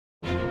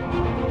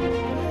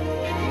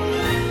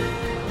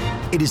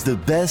It is the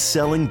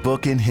best-selling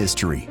book in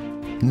history.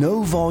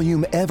 No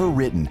volume ever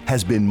written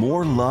has been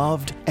more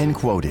loved and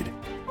quoted.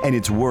 And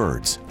its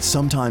words,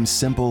 sometimes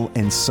simple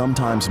and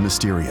sometimes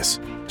mysterious,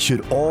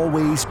 should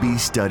always be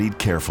studied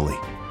carefully.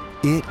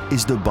 It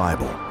is the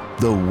Bible,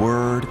 the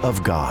Word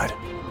of God.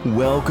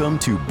 Welcome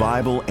to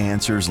Bible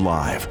Answers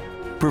Live,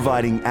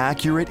 providing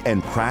accurate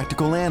and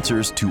practical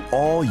answers to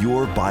all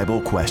your Bible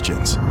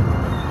questions.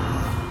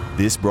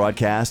 This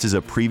broadcast is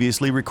a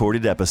previously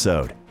recorded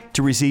episode.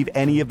 To receive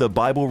any of the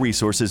Bible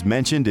resources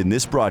mentioned in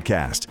this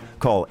broadcast,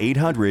 call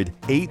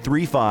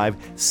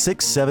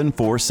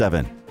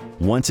 800-835-6747.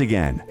 Once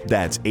again,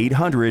 that's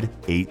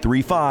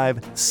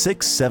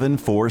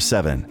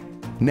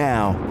 800-835-6747.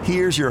 Now,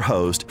 here's your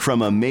host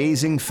from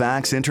Amazing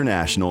Facts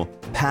International,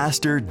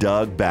 Pastor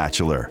Doug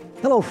Batchelor.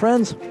 Hello,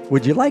 friends.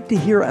 Would you like to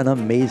hear an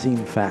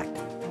amazing fact?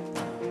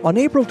 On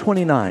April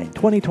 29,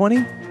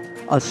 2020,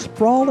 a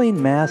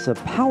sprawling mass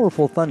of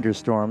powerful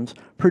thunderstorms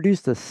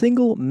produced a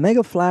single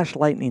mega flash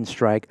lightning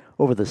strike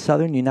over the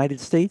southern United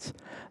States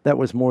that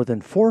was more than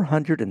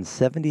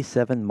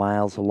 477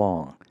 miles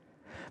long.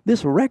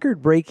 This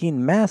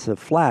record-breaking massive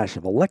flash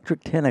of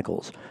electric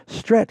tentacles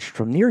stretched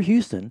from near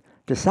Houston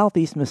to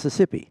southeast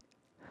Mississippi.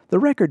 The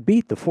record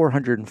beat the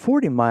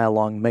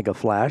 440-mile-long mega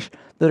flash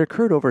that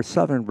occurred over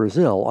southern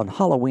Brazil on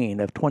Halloween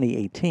of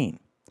 2018.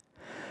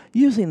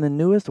 Using the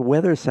newest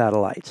weather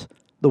satellites,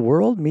 the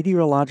World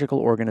Meteorological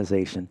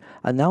Organization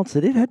announced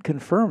that it had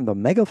confirmed the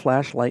mega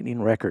flash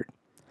lightning record.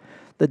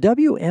 The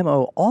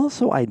WMO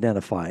also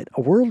identified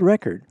a world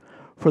record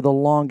for the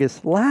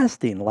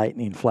longest-lasting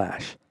lightning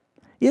flash.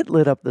 It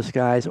lit up the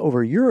skies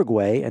over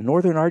Uruguay and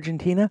northern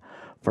Argentina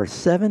for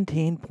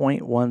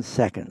 17.1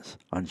 seconds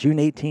on June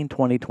 18,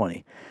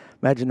 2020.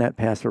 Imagine that,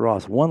 Pastor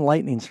Ross. One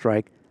lightning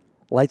strike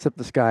lights up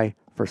the sky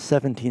for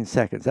 17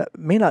 seconds. That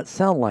may not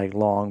sound like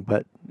long,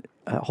 but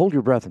hold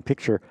your breath and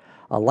picture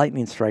a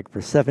lightning strike for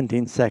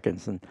 17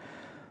 seconds. And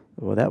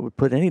well, that would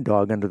put any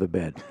dog under the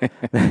bed.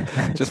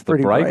 Just the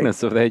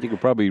brightness of that, you could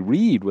probably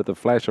read with a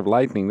flash of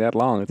lightning that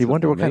long. You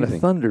wonder what kind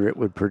of thunder it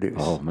would produce.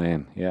 Oh,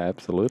 man. Yeah,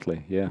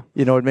 absolutely. Yeah.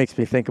 You know, it makes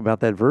me think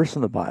about that verse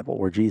in the Bible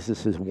where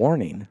Jesus is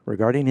warning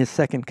regarding his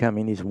second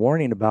coming. He's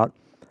warning about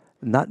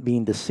not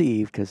being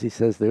deceived because he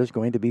says there's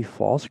going to be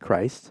false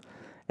Christs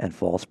and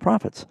false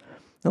prophets.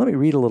 Now, let me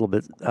read a little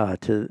bit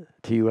to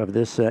you of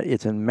this.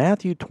 It's in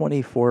Matthew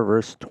 24,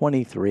 verse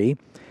 23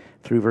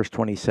 through verse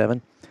 27.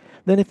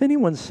 Then if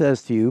anyone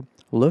says to you,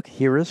 look,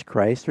 here is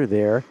Christ, or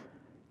there,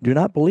 do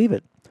not believe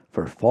it.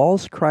 For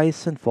false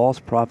Christs and false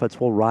prophets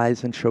will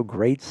rise and show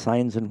great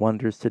signs and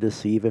wonders to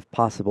deceive, if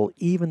possible,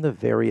 even the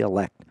very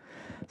elect.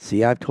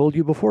 See, I've told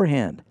you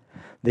beforehand.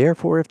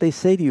 Therefore, if they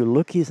say to you,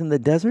 look, he's in the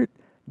desert,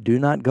 do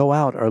not go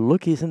out, or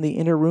look, he's in the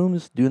inner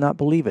rooms, do not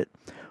believe it.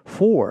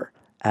 For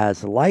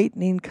as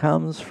lightning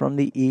comes from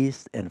the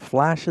east and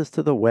flashes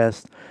to the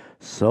west,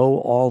 so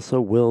also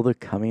will the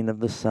coming of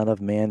the Son of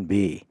Man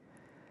be.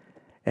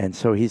 And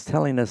so he's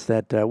telling us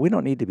that we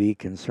don't need to be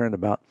concerned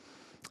about,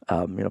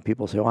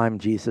 people say, oh, I'm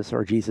Jesus,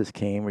 or Jesus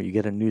came, or you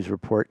get a news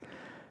report.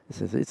 It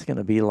says it's going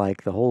to be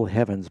like the whole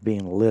heavens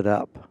being lit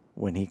up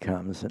when he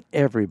comes, and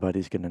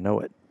everybody's going to know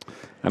it.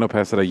 I know,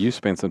 Pastor, you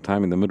spent some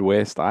time in the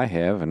Midwest. I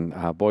have, and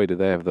boy, do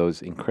they have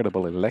those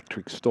incredible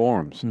electric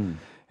storms.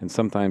 And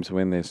sometimes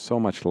when there's so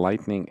much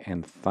lightning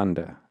and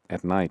thunder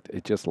at night,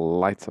 it just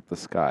lights up the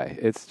sky.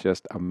 It's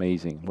just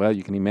amazing. Well,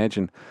 you can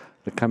imagine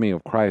the coming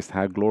of Christ,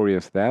 how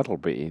glorious that'll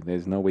be.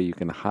 There's no way you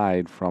can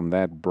hide from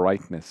that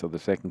brightness of the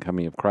second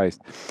coming of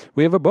Christ.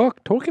 We have a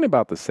book talking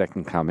about the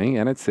second coming,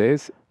 and it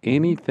says,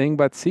 Anything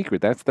But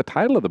Secret. That's the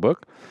title of the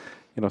book.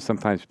 You know,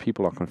 sometimes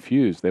people are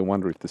confused. They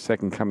wonder if the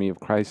second coming of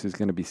Christ is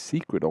going to be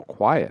secret or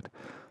quiet.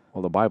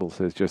 Well, the Bible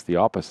says just the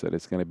opposite.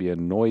 It's going to be a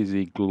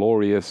noisy,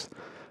 glorious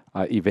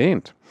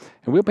event.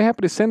 And we'll be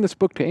happy to send this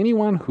book to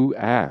anyone who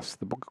asks.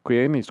 The book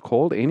again is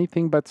called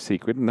Anything But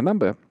Secret, and the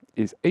number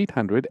is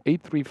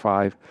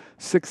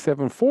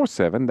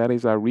 800-835-6747. That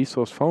is our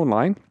resource phone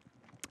line.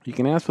 You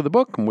can ask for the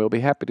book, and we'll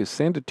be happy to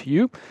send it to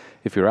you.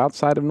 If you're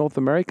outside of North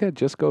America,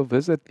 just go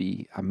visit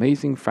the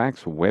Amazing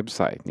Facts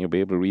website. You'll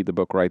be able to read the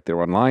book right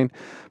there online.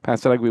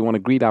 Pastor Doug, we want to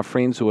greet our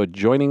friends who are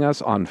joining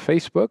us on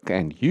Facebook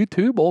and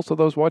YouTube, also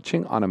those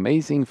watching on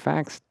Amazing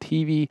Facts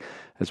TV,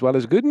 as well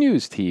as Good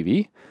News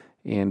TV.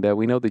 And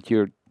we know that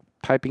you're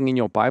typing in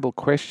your Bible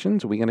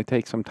questions. We're going to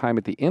take some time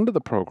at the end of the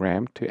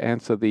program to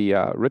answer the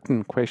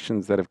written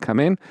questions that have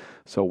come in.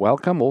 So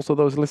welcome. Also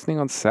those listening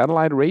on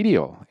satellite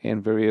radio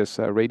and various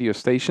radio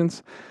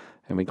stations.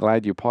 And we're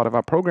glad you're part of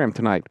our program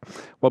tonight.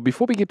 Well,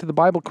 before we get to the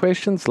Bible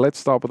questions, let's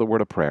start with a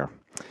word of prayer.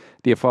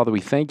 Dear Father,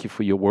 we thank you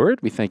for your word.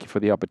 We thank you for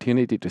the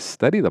opportunity to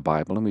study the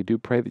Bible. And we do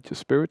pray that your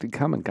Spirit would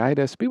come and guide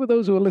us. Be with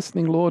those who are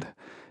listening, Lord,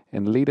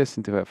 and lead us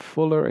into a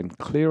fuller and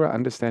clearer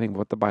understanding of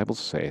what the Bible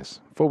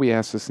says. For we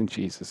ask this in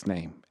Jesus'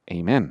 name.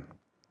 Amen.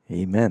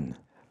 Amen.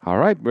 All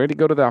right, ready to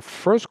go to our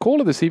first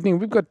caller this evening.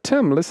 We've got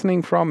Tim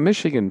listening from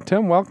Michigan.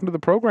 Tim, welcome to the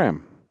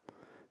program.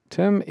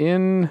 Tim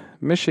in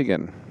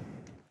Michigan.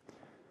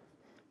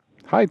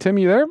 Hi, Tim,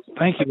 you there?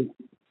 Thank you.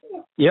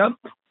 Yep.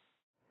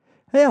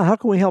 Yeah, how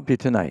can we help you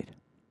tonight?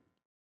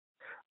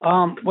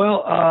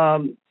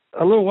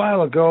 A little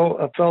while ago,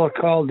 a fellow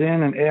called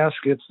in and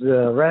asked if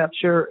the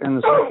rapture and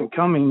the second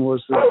coming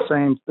was the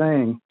same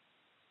thing,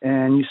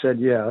 and you said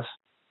yes.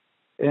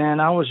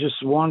 And I was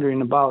just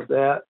wondering about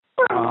that.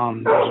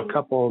 There's a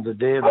couple of the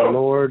Day of the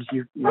Lord.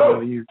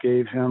 You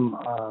gave him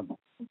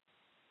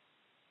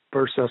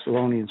 1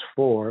 Thessalonians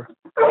 4,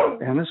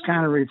 and this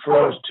kind of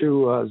refers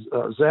to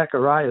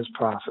Zechariah's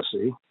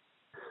prophecy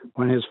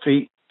when his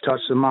feet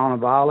touched the Mount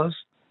of Olives.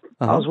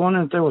 I was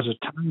wondering if there was a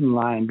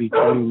timeline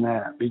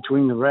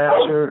between the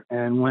rapture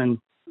and when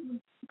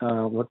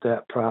what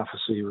that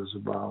prophecy was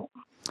about.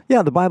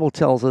 Yeah, the Bible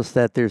tells us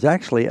that there's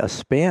actually a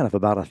span of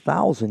about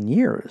 1,000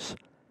 years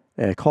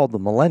called the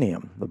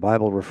millennium. The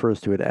Bible refers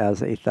to it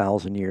as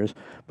 1,000 years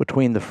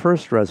between the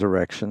first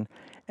resurrection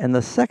and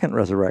the second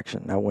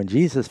resurrection. Now, when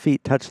Jesus'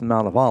 feet touched the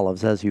Mount of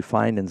Olives, as you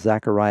find in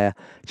Zechariah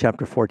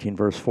chapter 14,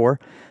 verse 4, it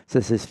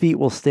says, his feet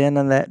will stand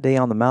on that day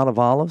on the Mount of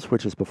Olives,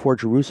 which is before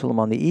Jerusalem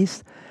on the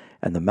east,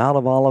 and the Mount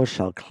of Olives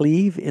shall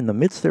cleave in the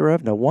midst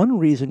thereof. Now, one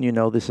reason you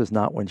know this is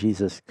not when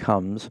Jesus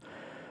comes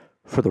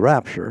for the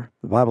rapture.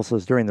 The Bible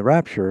says during the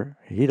rapture,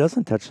 he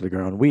doesn't touch the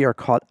ground. We are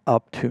caught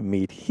up to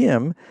meet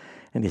him.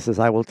 And he says,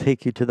 I will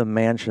take you to the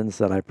mansions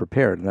that I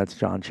prepared. And that's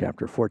John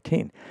chapter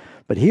 14.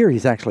 But here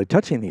he's actually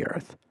touching the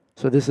earth.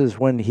 So this is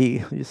when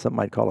some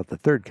might call it the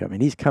third coming.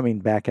 He's coming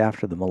back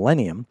after the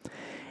millennium.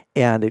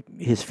 And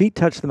his feet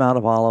touch the Mount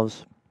of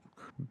Olives,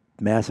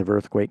 massive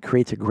earthquake,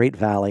 creates a great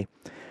valley.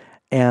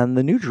 And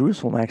the New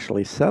Jerusalem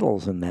actually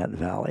settles in that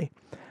valley.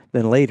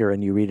 Then later,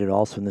 and you read it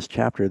also in this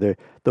chapter,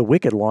 the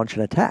wicked launch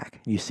an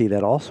attack. You see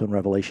that also in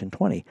Revelation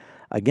 20,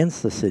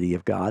 against the city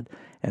of God,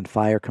 and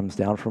fire comes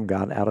down from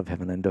God out of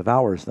heaven and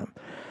devours them.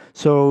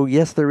 So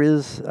yes, there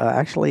is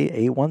actually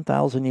a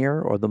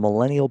 1,000-year or the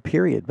millennial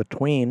period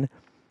between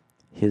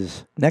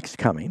his next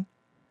coming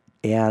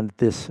and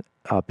this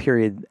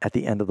period at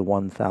the end of the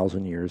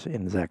 1,000 years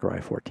in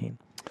Zechariah 14.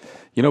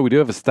 You know, we do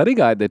have a study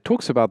guide that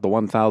talks about the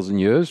 1,000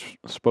 years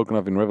spoken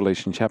of in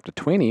Revelation chapter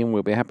 20, and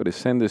we'll be happy to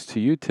send this to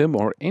you, Tim,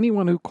 or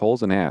anyone who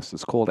calls and asks.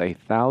 It's called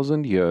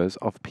 1,000 Years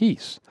of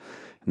Peace.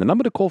 And the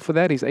number to call for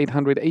that is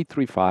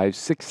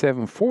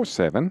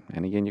 800-835-6747.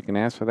 And again, you can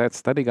ask for that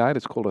study guide.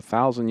 It's called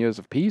 1,000 Years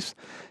of Peace.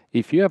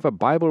 If you have a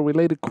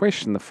Bible-related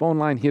question, the phone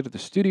line here at the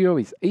studio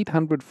is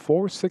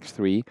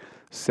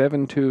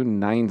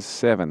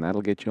 800-463-7297.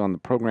 That'll get you on the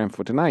program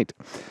for tonight.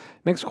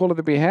 Next caller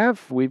that we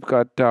have, we've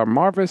got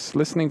Marvis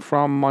listening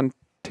from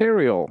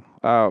Ontario.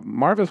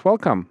 Marvis,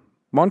 welcome.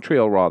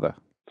 Montreal, rather.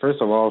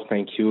 First of all,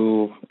 thank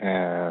you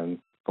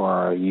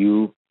for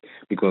you,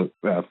 because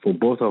for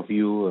both of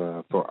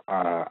you, for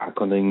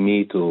accompanying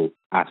me to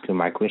ask you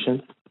my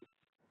question.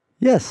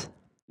 Yes.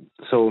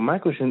 So my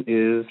question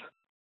is,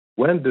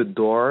 when the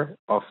door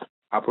of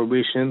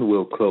approbation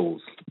will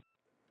close?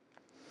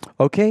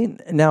 Okay,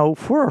 now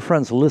for our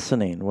friends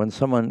listening, when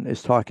someone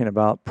is talking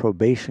about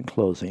probation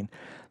closing,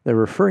 they're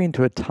referring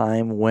to a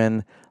time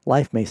when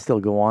life may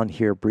still go on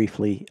here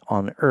briefly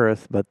on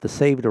earth, but the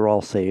saved are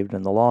all saved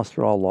and the lost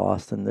are all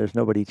lost, and there's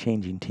nobody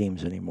changing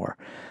teams anymore.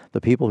 The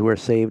people who are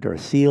saved are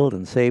sealed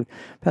and saved.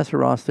 Pastor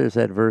Ross, there's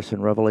that verse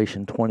in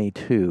Revelation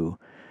 22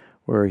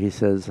 where he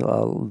says,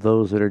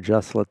 those that are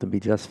just, let them be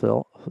just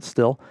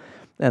still.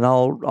 And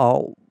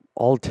I'll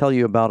tell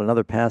you about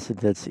another passage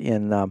that's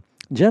in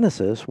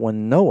Genesis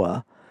when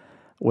Noah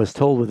was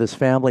told with his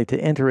family to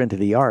enter into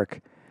the ark.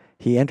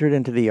 He entered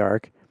into the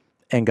ark,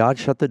 and God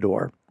shut the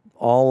door.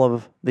 All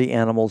of the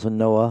animals in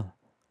Noah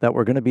that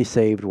were going to be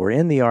saved were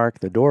in the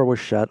ark. The door was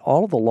shut.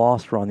 All of the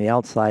lost were on the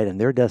outside,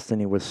 and their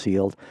destiny was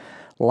sealed.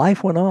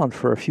 Life went on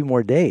for a few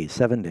more days,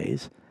 7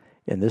 days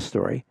in this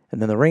story, and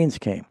then the rains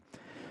came.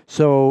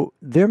 So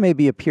there may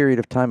be a period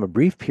of time, a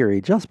brief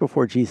period, just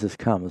before Jesus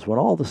comes, when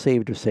all the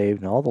saved are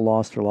saved and all the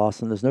lost are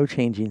lost, and there's no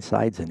changing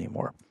sides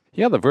anymore.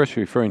 Yeah, the verse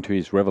you're referring to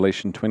is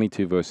Revelation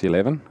 22, verse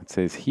 11. It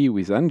says, he who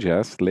is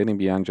unjust, let him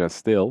be unjust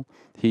still.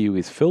 He who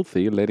is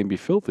filthy, let him be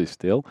filthy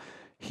still.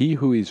 He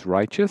who is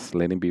righteous,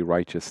 let him be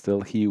righteous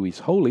still. He who is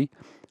holy,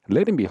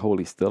 let him be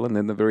holy still. And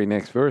then the very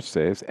next verse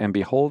says, and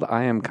behold,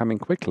 I am coming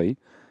quickly,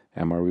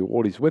 and my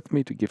reward is with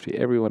me to give to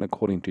everyone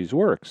according to his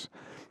works.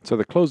 So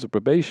the close of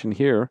probation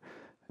here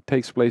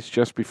takes place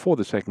just before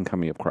the second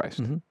coming of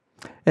Christ. Mm-hmm.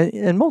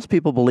 And most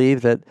people believe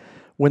that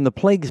when the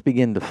plagues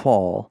begin to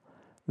fall,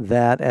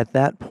 that at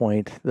that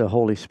point the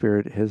Holy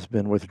Spirit has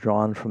been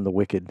withdrawn from the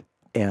wicked,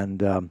 and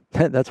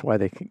that's why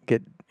they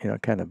get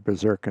kind of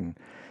berserk in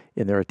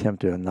their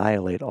attempt to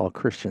annihilate all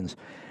Christians.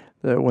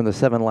 When the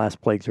 7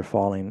 last plagues are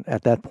falling,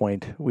 at that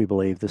point we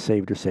believe the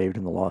saved are saved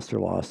and the lost are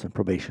lost, and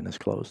probation is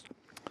closed.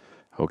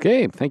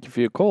 Okay, thank you for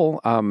your call.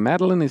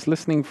 Madeline is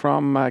listening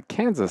from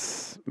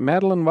Kansas.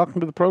 Madeline, welcome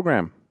to the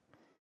program.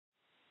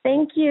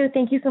 Thank you.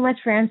 Thank you so much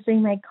for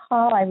answering my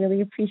call. I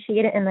really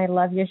appreciate it, and I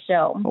love your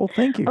show. Oh,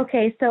 thank you.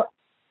 Okay, so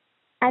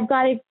I've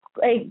got a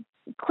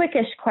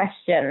quickish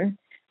question.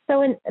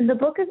 So in the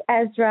book of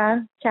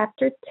Ezra,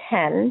 chapter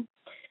 10,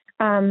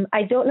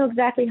 I don't know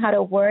exactly how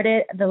to word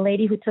it. The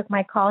lady who took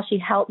my call, she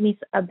helped me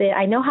a bit.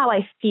 I know how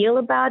I feel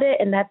about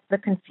it, and that's the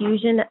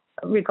confusion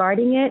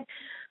regarding it.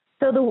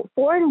 So the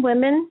foreign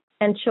women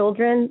and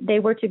children, they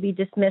were to be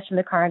dismissed from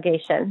the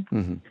congregation.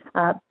 Mm-hmm.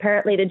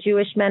 Apparently, the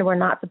Jewish men were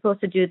not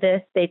supposed to do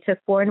this. They took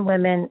foreign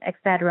women,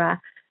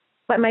 etc.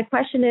 But my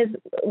question is,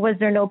 was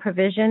there no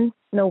provision,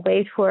 no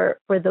way for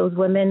those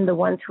women, the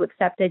ones who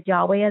accepted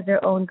Yahweh as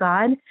their own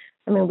God?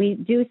 I mean, we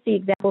do see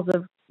examples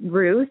of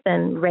Ruth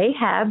and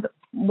Rahab.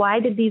 Why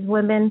did these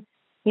women,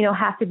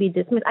 have to be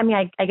dismissed? I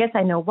mean, I guess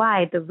I know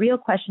why. The real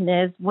question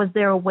is, was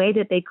there a way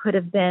that they could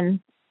have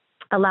been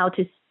allowed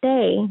to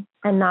stay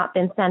and not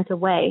been sent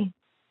away?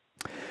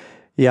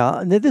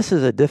 Yeah, this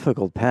is a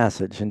difficult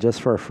passage, and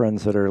just for our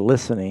friends that are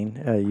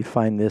listening, you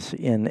find this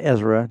in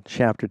Ezra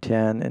chapter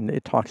 10, and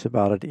it talks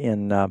about it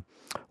in,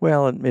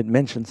 it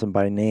mentions them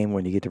by name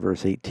when you get to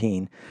verse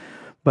 18.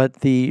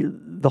 But the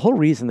whole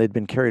reason they'd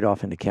been carried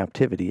off into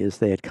captivity is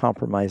they had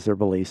compromised their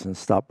beliefs and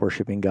stopped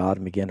worshiping God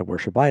and began to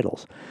worship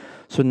idols.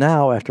 So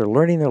now, after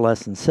learning their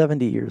lesson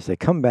 70 years, they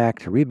come back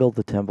to rebuild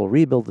the temple,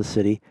 rebuild the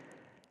city,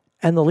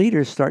 and the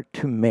leaders start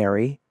to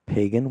marry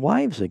pagan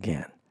wives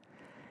again.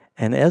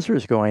 And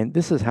Ezra's going,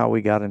 this is how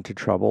we got into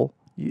trouble.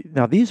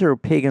 Now, these are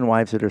pagan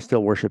wives that are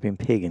still worshiping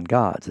pagan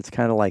gods. It's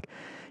kind of like,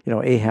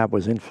 Ahab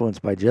was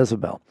influenced by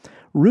Jezebel.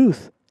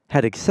 Ruth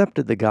had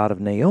accepted the God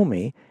of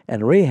Naomi,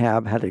 and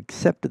Rahab had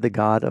accepted the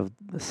God of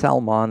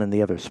Salmon and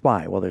the other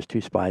spy. Well, there's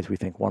two spies. We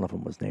think one of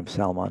them was named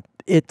Salmon.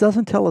 It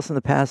doesn't tell us in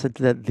the passage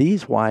that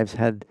these wives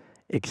had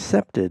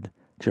accepted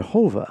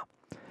Jehovah.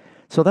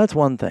 So that's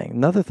one thing.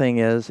 Another thing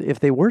is, if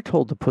they were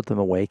told to put them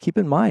away, keep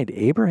in mind,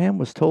 Abraham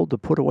was told to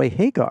put away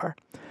Hagar,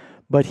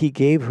 but he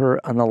gave her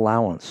an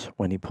allowance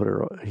when he put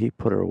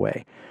her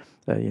away.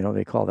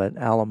 They call that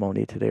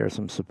alimony today, or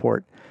some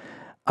support.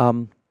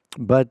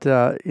 But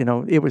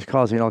it was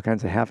causing all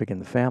kinds of havoc in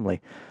the family.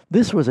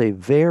 This was a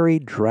very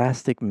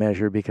drastic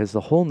measure because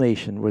the whole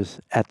nation was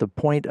at the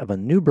point of a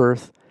new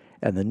birth,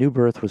 and the new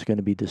birth was going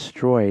to be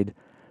destroyed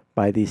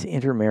by these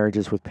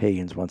intermarriages with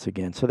pagans once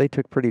again. So they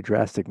took pretty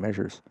drastic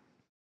measures.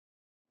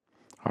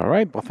 All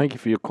right. Well, thank you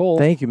for your call.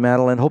 Thank you,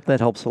 Madeline. Hope that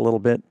helps a little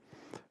bit.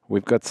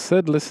 We've got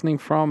Sid listening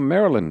from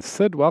Maryland.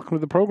 Sid, welcome to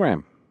the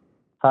program.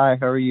 Hi,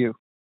 how are you?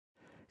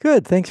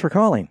 Good. Thanks for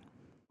calling.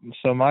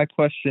 So my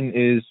question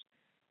is,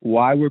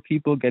 why were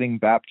people getting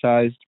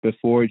baptized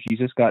before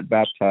Jesus got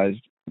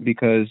baptized?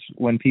 Because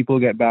when people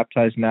get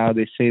baptized now,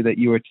 they say that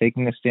you are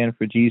taking a stand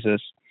for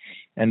Jesus,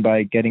 and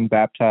by getting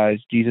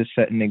baptized, Jesus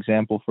set an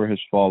example for his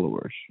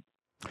followers.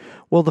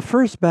 Well, the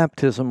first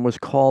baptism was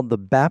called the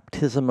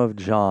baptism of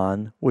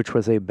John, which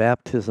was a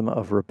baptism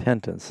of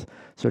repentance.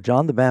 So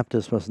John the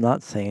Baptist was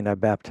not saying, I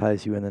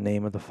baptize you in the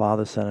name of the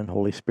Father, Son, and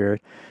Holy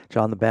Spirit.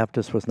 John the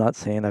Baptist was not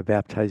saying, I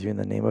baptize you in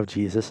the name of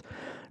Jesus.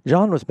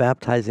 John was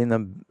baptizing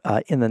them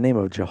in the name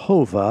of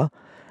Jehovah,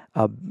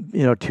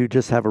 to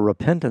just have a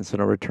repentance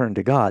and a return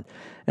to God.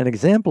 An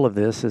example of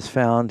this is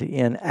found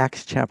in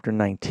Acts chapter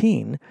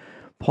 19.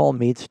 Paul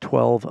meets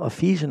 12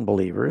 Ephesian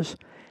believers,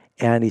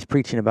 and he's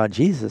preaching about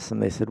Jesus,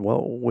 and they said,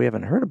 well, we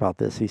haven't heard about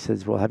this. He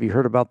says, well, have you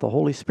heard about the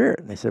Holy Spirit?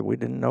 And they said, we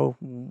didn't know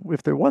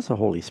if there was a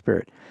Holy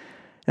Spirit.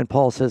 And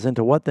Paul says,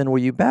 into what then were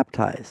you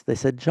baptized? They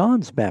said,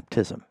 John's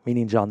baptism,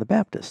 meaning John the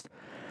Baptist.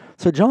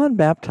 So John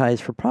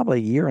baptized for probably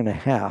a year and a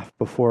half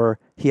before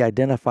he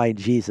identified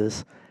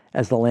Jesus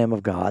as the Lamb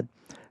of God.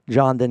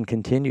 John then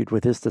continued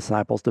with his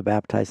disciples to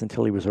baptize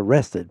until he was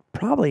arrested,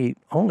 probably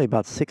only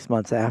about 6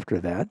 months after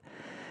that.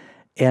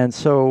 And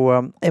so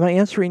am I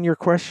answering your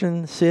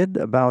question, Sid,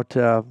 about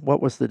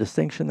what was the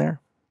distinction there?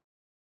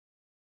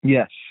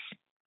 Yes.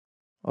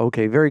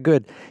 Okay, very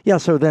good. Yeah,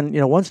 so then,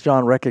 once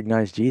John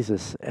recognized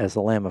Jesus as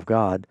the Lamb of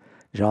God,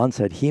 John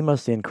said, he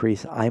must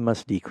increase, I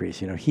must decrease.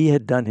 He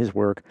had done his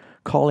work,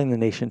 calling the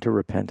nation to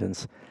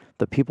repentance.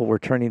 The people were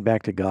turning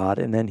back to God,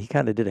 and then he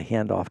kind of did a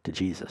handoff to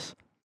Jesus.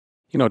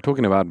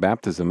 Talking about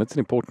baptism, it's an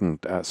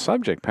important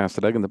subject, Pastor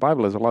Doug, and the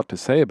Bible has a lot to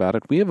say about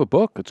it. We have a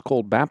book. It's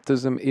called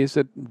Baptism, Is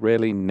It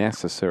Really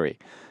Necessary?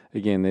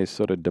 Again, there's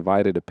sort of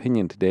divided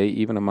opinion today,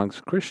 even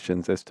amongst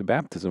Christians, as to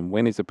baptism.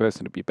 When is a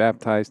person to be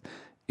baptized?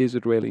 Is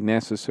it really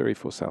necessary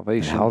for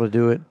salvation? And how to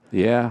do it?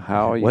 Yeah,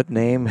 how? What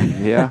name?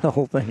 Yeah. The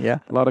whole thing, yeah.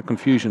 A lot of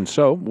confusion.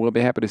 So we'll be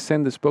happy to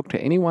send this book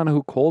to anyone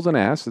who calls and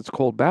asks. It's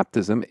called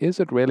Baptism, Is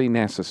It Really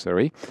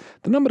Necessary?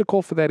 The number to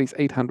call for that is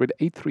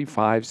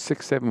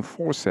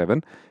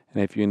 800-835-6747.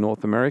 And if you're in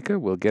North America,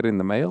 we'll get it in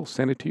the mail,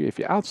 send it to you. If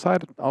you're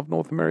outside of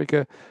North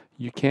America,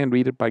 you can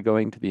read it by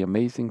going to the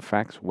Amazing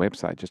Facts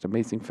website, just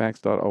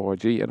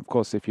amazingfacts.org. And of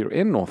course, if you're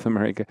in North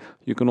America,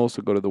 you can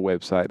also go to the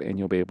website and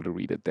you'll be able to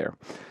read it there.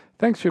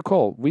 Thanks for your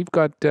call. We've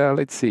got,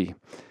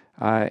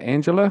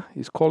 Angela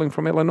is calling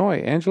from Illinois.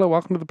 Angela,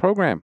 welcome to the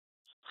program.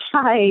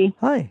 Hi.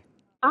 Hi.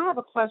 I have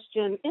a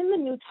question. In the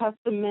New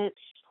Testament,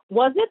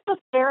 was it the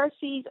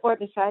Pharisees or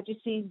the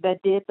Sadducees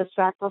that did the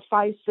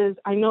sacrifices?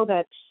 I know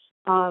that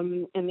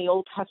in the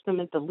Old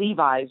Testament, the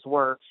Levites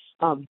were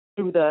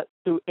through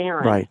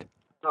Aaron, right,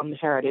 the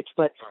heritage.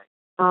 But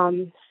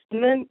and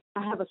then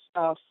I have a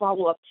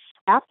follow-up.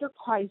 After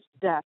Christ's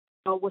death,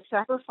 was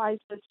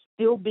sacrifices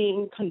still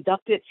being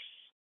conducted?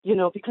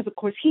 Because of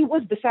course he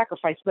was the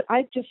sacrifice. But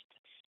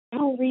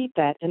don't read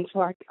that, and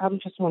so I'm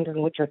just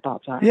wondering what your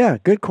thoughts are. Yeah,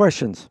 good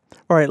questions.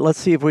 All right, let's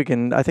see if we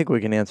can. I think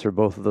we can answer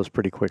both of those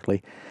pretty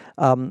quickly.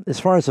 As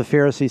far as the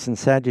Pharisees and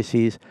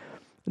Sadducees,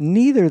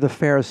 neither the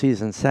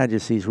Pharisees and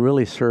Sadducees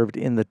really served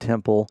in the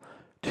temple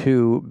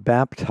to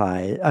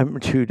baptize,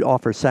 to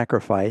offer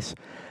sacrifice.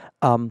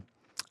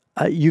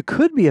 You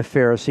could be a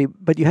Pharisee,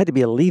 but you had to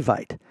be a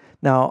Levite.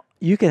 Now,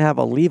 you could have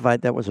a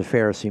Levite that was a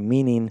Pharisee,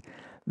 meaning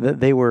that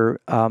they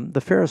were,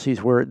 the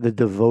Pharisees were the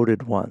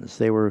devoted ones.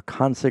 They were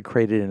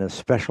consecrated in a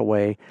special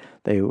way.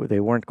 They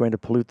weren't going to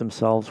pollute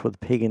themselves with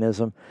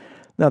paganism.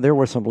 Now, there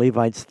were some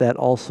Levites that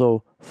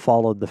also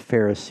followed the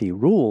Pharisee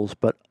rules,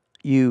 but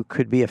you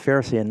could be a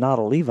Pharisee and not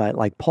a Levite,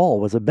 like Paul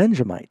was a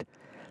Benjamite.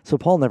 So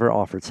Paul never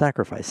offered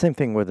sacrifice. Same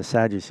thing with the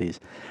Sadducees.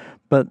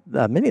 But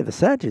many of the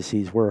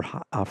Sadducees were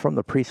from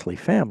the priestly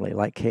family,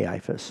 like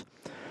Caiaphas.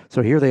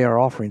 So here they are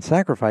offering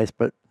sacrifice,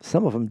 but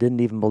some of them didn't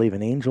even believe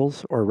in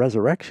angels or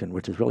resurrection,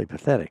 which is really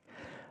pathetic.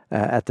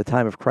 At the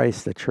time of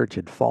Christ, the church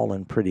had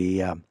fallen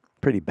pretty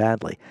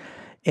badly.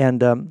 And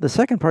the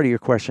second part of your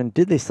question,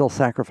 did they still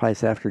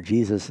sacrifice after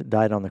Jesus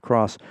died on the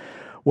cross?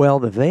 Well,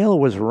 the veil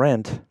was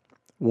rent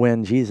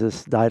when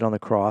Jesus died on the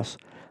cross.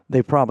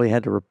 They probably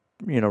had to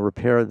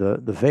repair the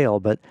veil,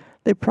 but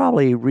they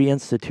probably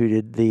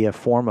reinstituted the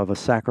form of a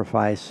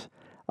sacrifice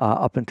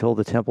up until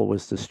the temple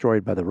was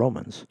destroyed by the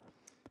Romans.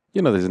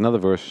 There's another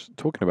verse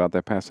talking about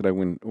that, Pastor.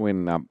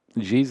 When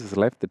Jesus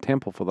left the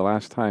temple for the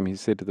last time, he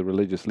said to the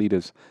religious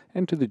leaders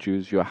and to the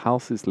Jews, "Your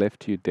house is left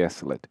to you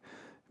desolate,"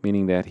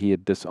 meaning that he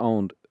had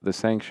disowned the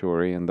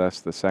sanctuary and thus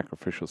the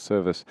sacrificial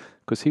service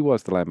because he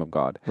was the Lamb of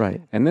God.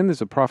 Right. And then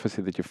there's a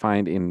prophecy that you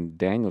find in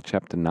Daniel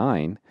chapter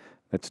 9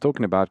 that's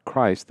talking about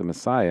Christ, the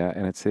Messiah,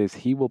 and it says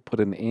he will put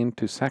an end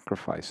to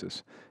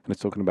sacrifices. And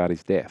it's talking about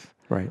his death.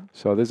 Right.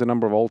 So there's a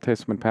number of Old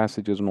Testament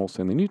passages and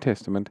also in the New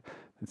Testament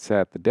that say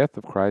at the death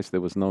of Christ there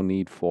was no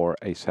need for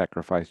a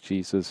sacrifice.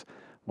 Jesus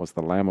was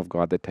the Lamb of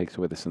God that takes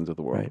away the sins of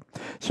the world. Right.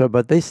 So,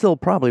 but they still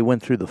probably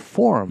went through the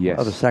form Yes.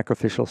 of a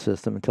sacrificial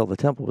system until the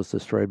temple was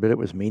destroyed, but it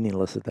was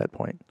meaningless at that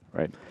point.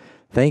 Right.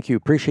 Thank you.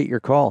 Appreciate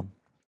your call.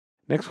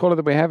 Next caller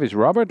that we have is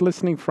Robert,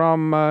 listening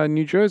from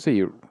New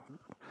Jersey.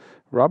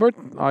 Robert,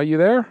 are you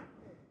there?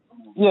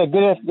 Yeah,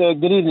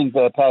 good evening,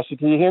 Pastor.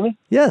 Can you hear me?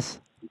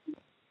 Yes.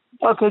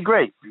 Okay,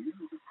 great.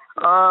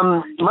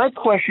 My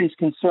question is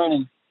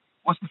concerning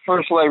what's the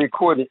first lie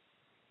recorded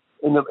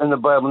in the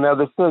Bible. Now,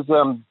 this says,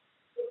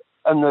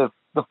 and the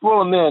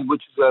fall of man,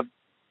 which is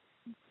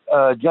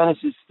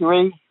Genesis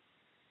 3,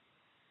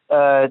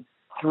 I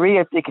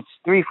think it's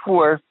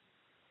 3:4,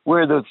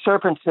 where the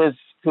serpent says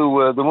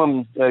to the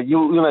woman, "You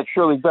will not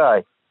surely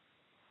die."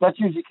 That's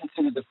usually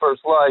considered the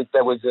first lie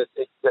that was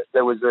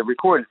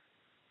recorded.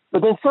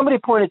 But then somebody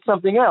pointed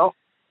something out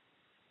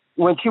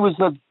when she was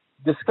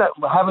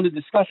having a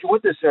discussion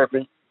with the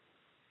serpent.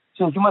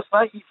 Says, "You must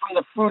not eat from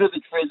the fruit of the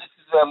tree." This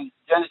is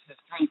Genesis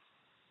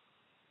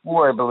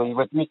 3:4, I believe,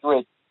 or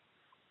 3:3.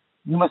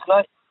 You must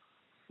not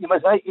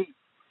eat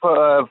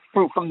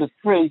fruit from the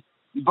tree.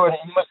 You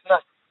must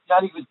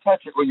not even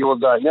touch it, or you will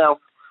die. Now,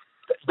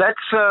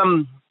 that's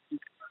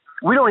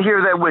we don't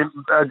hear that with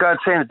God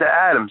saying it to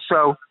Adam.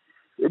 So,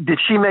 did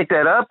she make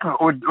that up,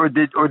 or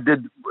did was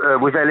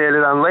that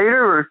added on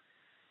later,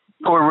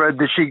 or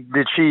did she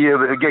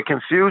get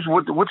confused?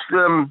 What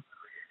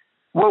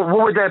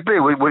would that be?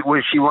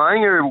 Was she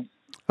lying, or?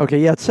 Okay,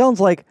 yeah, it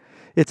sounds like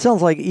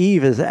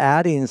Eve is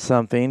adding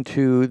something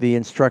to the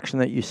instruction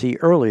that you see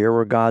earlier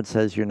where God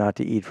says you're not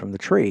to eat from the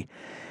tree.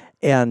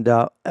 And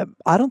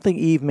I don't think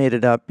Eve made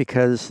it up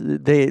because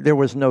there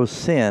was no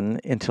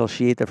sin until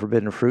she ate the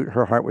forbidden fruit.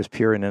 Her heart was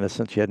pure and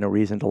innocent. She had no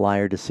reason to lie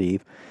or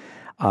deceive.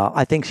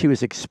 I think she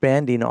was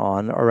expanding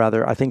on, or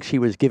rather, I think she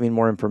was giving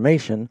more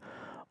information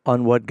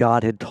on what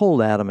God had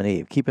told Adam and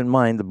Eve. Keep in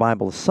mind, the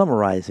Bible is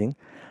summarizing.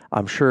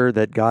 I'm sure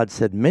that God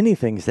said many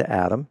things to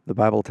Adam. The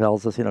Bible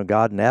tells us,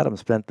 God and Adam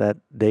spent that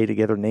day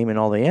together naming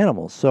all the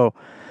animals. So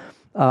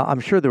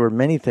I'm sure there were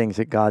many things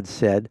that God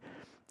said.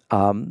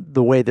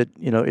 The way that,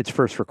 it's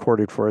first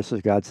recorded for us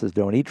is God says,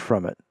 don't eat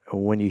from it.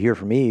 When you hear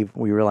from Eve,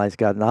 we realize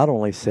God not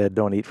only said,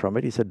 don't eat from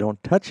it, he said,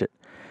 don't touch it.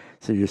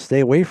 So you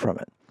stay away from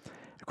it.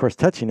 Of course,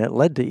 touching it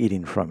led to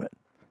eating from it.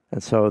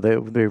 And so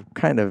they're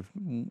kind of,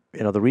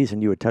 the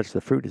reason you would touch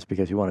the fruit is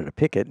because you wanted to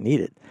pick it and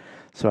eat it.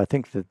 So I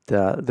think that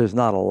there's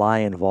not a lie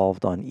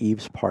involved on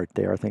Eve's part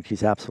there. I think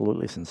she's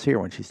absolutely sincere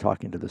when she's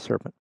talking to the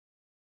serpent.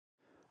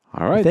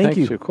 All right, thanks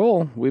for your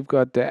call. We've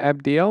got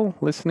Abdiel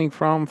listening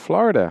from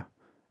Florida.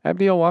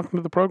 Abdiel, welcome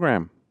to the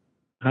program.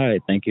 Hi,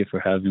 thank you for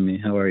having me.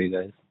 How are you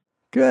guys?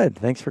 Good.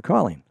 Thanks for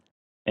calling.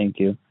 Thank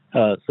you.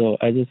 So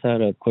I just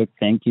had a quick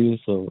thank you.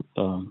 So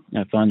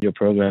I found your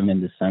program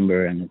in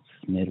December, and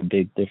it's made a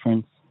big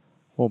difference.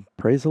 Well,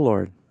 praise the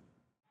Lord.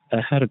 I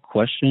had a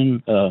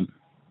question.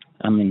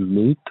 I'm in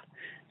Luke.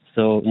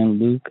 So in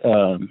Luke,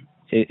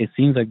 it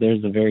seems like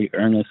there's a very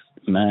earnest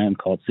man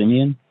called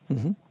Simeon,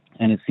 mm-hmm.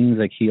 and it seems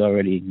like he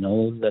already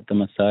knows that the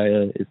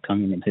Messiah is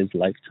coming in his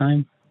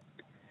lifetime.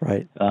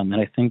 Right. And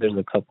I think there's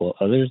a couple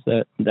others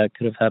that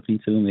could have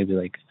happened to, maybe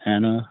like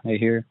Anna, I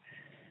hear.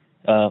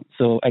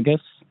 So I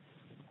guess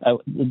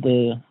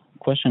the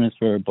question is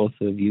for both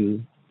of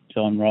you,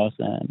 John Ross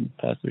and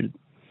Pastor.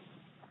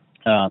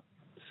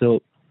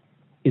 So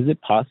is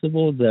it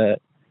possible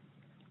that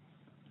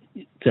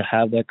to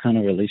have that kind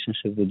of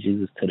relationship with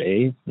Jesus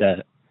today,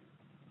 that,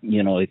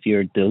 if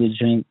you're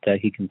diligent, that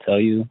he can tell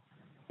you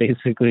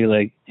basically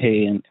like,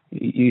 hey, and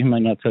he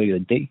might not tell you a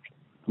date,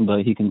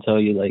 but he can tell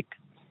you like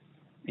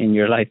in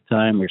your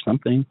lifetime or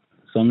something.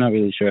 So I'm not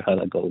really sure how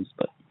that goes,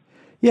 but.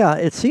 Yeah,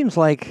 it seems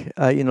like,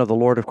 the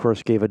Lord, of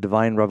course, gave a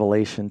divine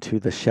revelation to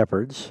the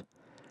shepherds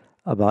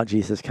about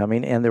Jesus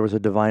coming, and there was a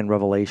divine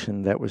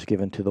revelation that was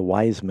given to the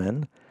wise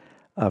men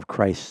of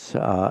Christ's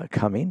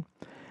coming.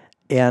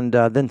 And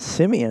then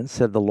Simeon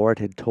said the Lord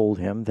had told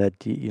him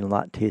that you'll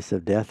not taste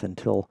of death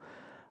until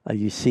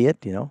you see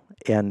it,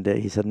 And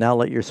he said, now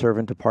let your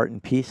servant depart in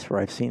peace, for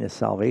I've seen his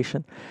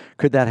salvation.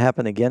 Could that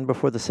happen again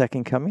before the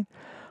second coming?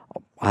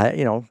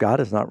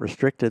 God is not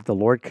restricted. The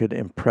Lord could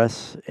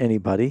impress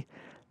anybody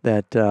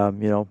that,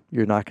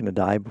 you're not going to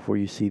die before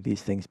you see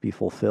these things be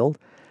fulfilled.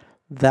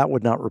 That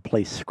would not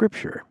replace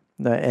Scripture.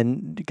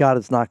 And God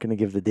is not going to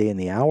give the day and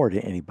the hour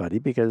to anybody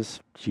because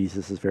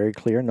Jesus is very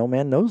clear, no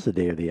man knows the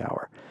day or the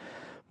hour.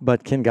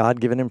 But can God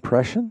give an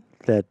impression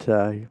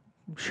that,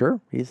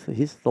 sure, he's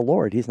the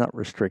Lord, he's not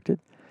restricted.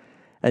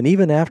 And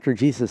even after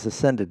Jesus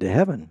ascended to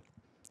heaven,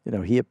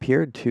 he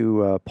appeared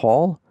to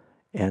Paul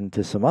and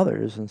to some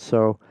others. And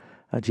so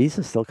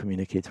Jesus still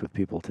communicates with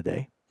people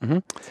today. Mm-hmm.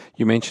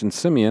 You mentioned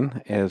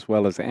Simeon as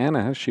well as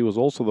Anna. She was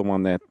also the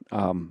one that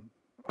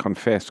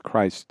confessed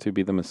Christ to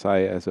be the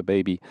Messiah as a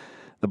baby.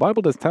 The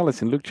Bible does tell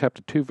us in Luke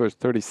chapter 2, verse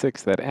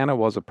 36, that Anna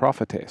was a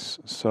prophetess.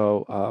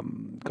 So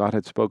God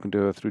had spoken to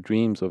her through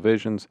dreams or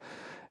visions.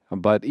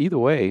 But either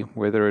way,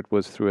 whether it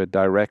was through a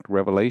direct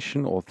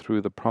revelation or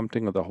through the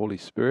prompting of the Holy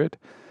Spirit,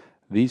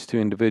 these two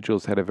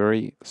individuals had a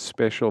very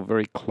special,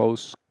 very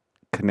close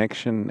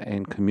connection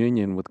and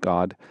communion with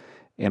God.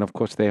 And of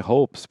course, their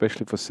hope,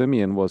 especially for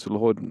Simeon, was,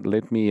 Lord,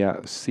 let me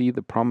see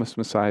the promised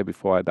Messiah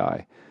before I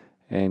die.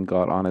 And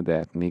God honored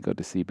that, and he got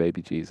to see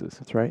baby Jesus.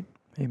 That's right.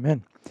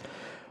 Amen.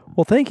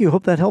 Well, thank you.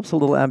 Hope that helps a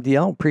little,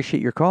 Abdiel.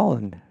 Appreciate your call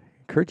and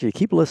encourage you to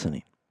keep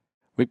listening.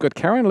 We've got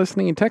Karen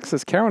listening in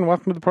Texas. Karen,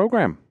 welcome to the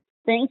program.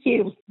 Thank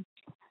you.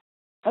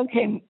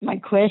 Okay, my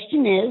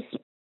question is,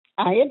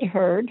 I had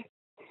heard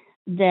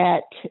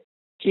that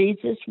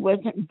Jesus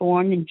wasn't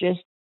born in just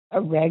a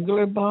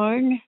regular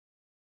barn,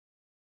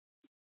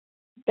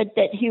 but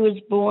that he was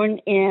born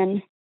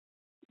in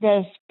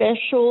the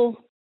special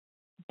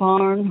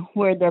barn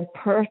where the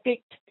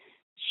perfect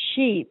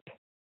sheep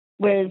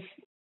was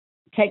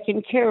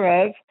taken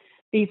care of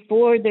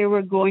before they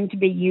were going to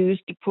be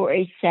used for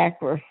a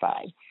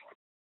sacrifice.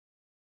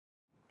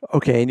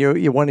 Okay, and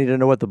you wanting to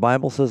know what the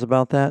Bible says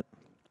about that?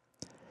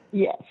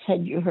 Yes,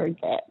 had you heard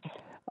that?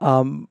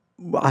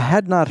 I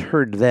had not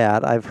heard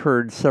that. I've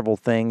heard several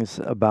things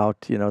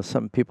about,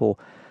 some people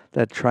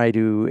that try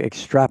to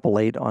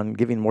extrapolate on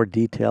giving more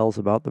details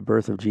about the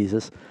birth of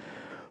Jesus.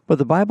 But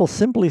the Bible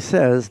simply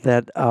says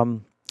that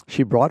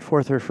she brought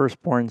forth her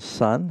firstborn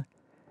son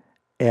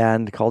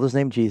and called his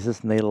name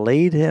Jesus, and they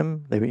laid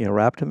him, they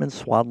wrapped him in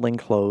swaddling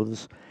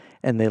clothes,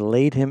 and they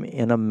laid him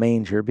in a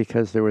manger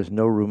because there was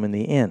no room in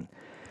the inn.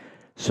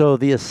 So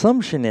the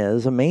assumption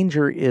is a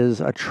manger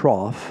is a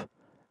trough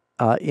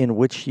in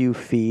which you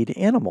feed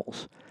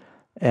animals.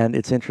 And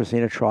it's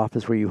interesting, a trough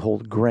is where you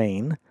hold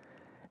grain,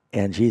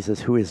 and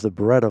Jesus, who is the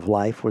bread of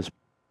life, was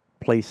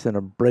placed in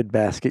a bread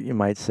basket, you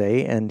might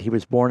say, and he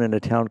was born in a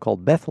town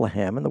called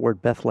Bethlehem, and the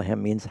word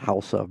Bethlehem means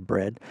house of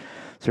bread.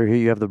 So here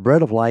you have the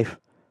bread of life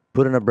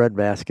put in a bread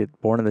basket,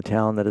 born in the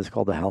town that is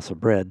called the house of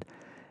bread.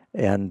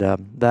 And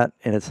that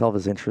in itself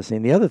is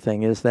interesting. The other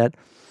thing is that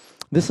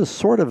this is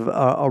sort of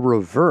a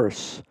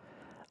reverse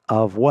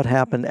of what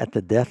happened at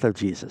the death of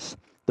Jesus.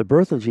 The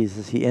birth of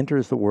Jesus, he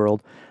enters the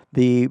world.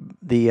 The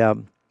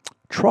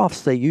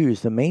troughs they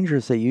use, the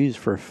mangers they use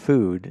for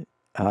food,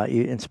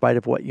 in spite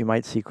of what you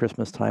might see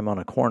Christmas time on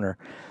a corner,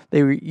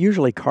 they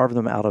usually carve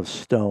them out of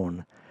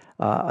stone.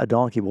 A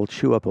donkey will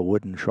chew up a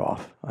wooden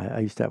trough. I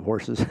used to have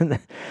horses.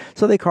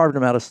 So they carved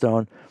them out of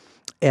stone.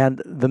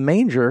 And the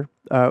manger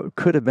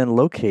could have been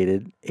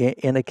located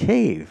in a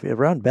cave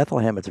around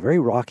Bethlehem. It's a very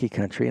rocky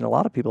country, and a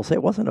lot of people say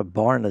it wasn't a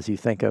barn as you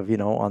think of,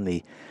 on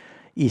the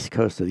east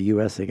coast of the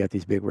U.S. They got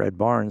these big red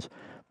barns,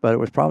 but it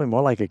was probably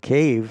more like a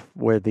cave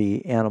where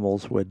the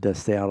animals would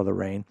stay out of the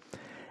rain.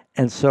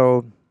 And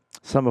so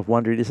some have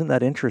wondered, isn't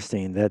that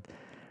interesting that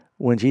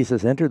when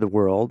Jesus entered the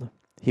world,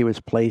 he was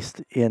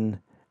placed in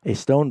a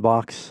stone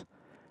box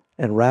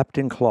and wrapped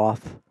in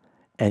cloth,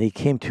 and he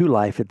came to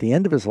life. At the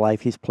end of his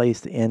life, he's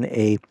placed in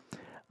a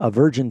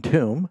virgin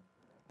tomb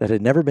that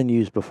had never been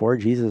used before.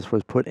 Jesus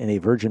was put in a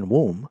virgin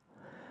womb,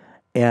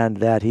 and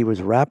that he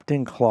was wrapped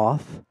in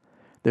cloth.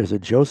 There's a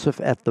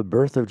Joseph at the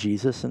birth of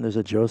Jesus, and there's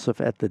a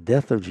Joseph at the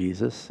death of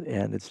Jesus,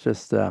 and it's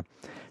just,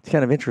 it's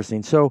kind of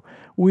interesting. So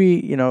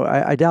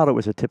I doubt it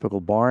was a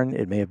typical barn.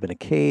 It may have been a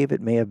cave.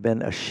 It may have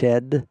been a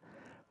shed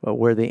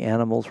where the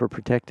animals were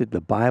protected. The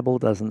Bible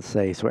doesn't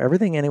say. So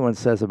everything anyone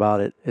says about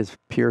it is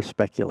pure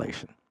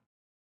speculation.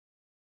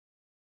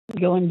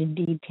 go into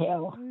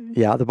detail.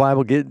 Yeah, the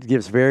Bible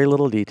gives very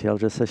little detail.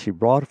 Just says she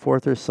brought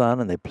forth her son,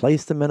 and they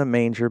placed him in a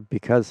manger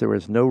because there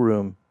was no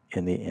room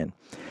in the inn.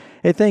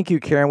 Hey, thank you,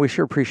 Karen. We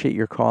sure appreciate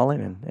your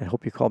calling, and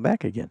hope you call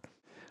back again.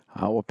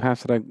 Well,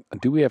 Pastor,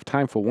 do we have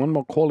time for one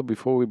more caller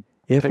before we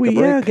If take we a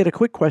break? get a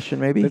quick question,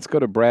 maybe. Let's go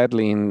to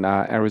Bradley in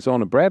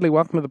Arizona. Bradley,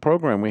 welcome to the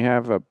program. We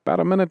have about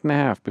a minute and a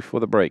half before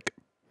the break.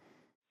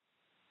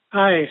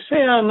 Hi. Say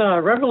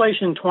on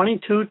Revelation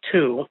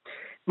 22:2,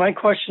 my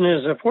question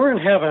is, if we're in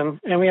heaven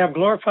and we have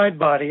glorified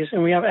bodies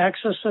and we have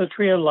access to the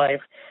tree of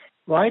life,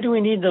 why do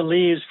we need the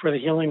leaves for the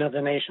healing of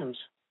the nations?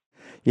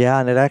 Yeah,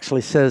 and it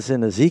actually says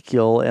in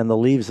Ezekiel, and the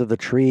leaves of the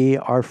tree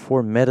are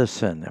for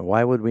medicine. And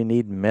why would we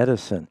need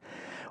medicine?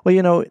 Well,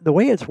 you know, the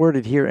way it's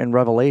worded here in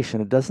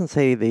Revelation, it doesn't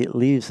say the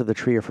leaves of the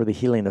tree are for the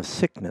healing of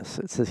sickness.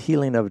 It says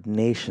healing of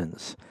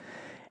nations.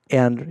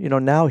 And, you know,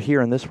 now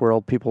here in this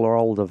world, people are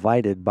all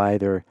divided by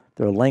their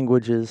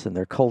languages and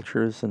their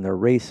cultures and their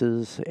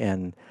races.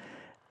 And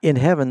in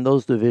heaven,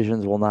 those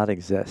divisions will not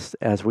exist.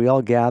 As we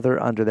all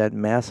gather under that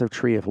massive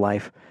tree of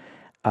life,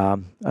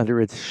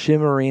 under its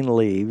shimmering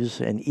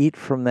leaves, and eat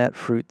from that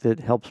fruit that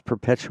helps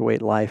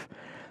perpetuate life,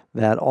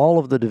 that all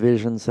of the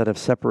divisions that have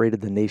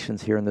separated the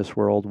nations here in this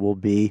world will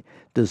be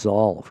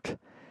dissolved.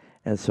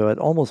 And so it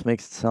almost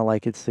makes it sound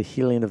like it's the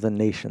healing of the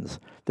nations.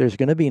 There's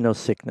going to be no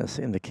sickness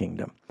in the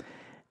kingdom.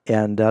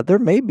 And there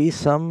may be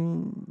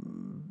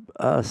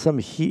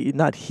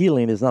not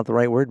healing is not the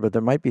right word, but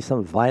there might be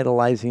some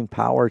vitalizing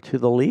power to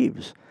the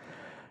leaves.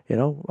 You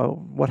know,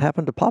 what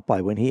happened to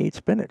Popeye when he ate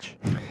spinach?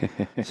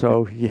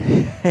 So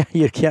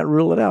you can't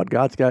rule it out.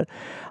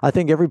 I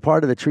think every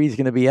part of the tree is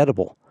going to be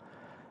edible.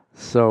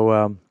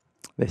 So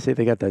they say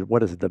they got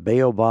the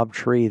baobab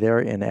tree there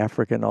in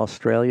Africa and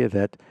Australia,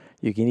 that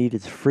you can eat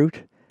its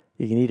fruit,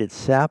 you can eat its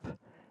sap,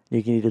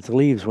 you can eat its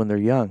leaves when they're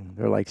young.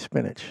 They're like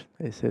spinach.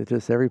 They say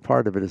just every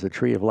part of it is a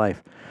tree of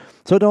life.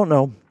 So don't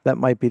know. That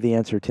might be the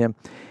answer, Tim.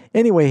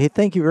 Anyway, hey,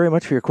 thank you very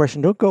much for your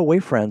question. Don't go away,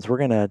 friends. We're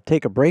going to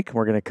take a break, and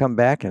we're going to come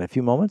back in a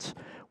few moments.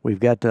 We've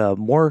got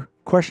more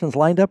questions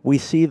lined up. We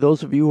see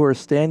those of you who are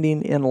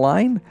standing in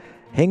line.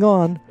 Hang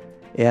on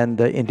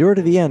and endure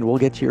to the end. We'll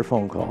get to your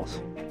phone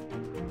calls.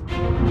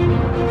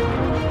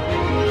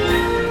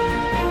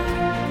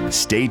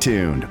 Stay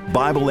tuned.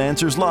 Bible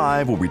Answers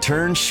Live will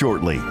return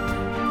shortly.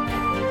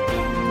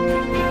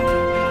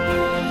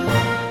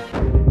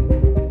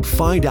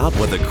 Find out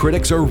what the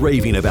critics are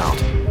raving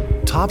about.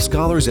 Top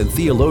scholars and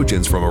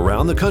theologians from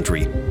around the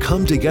country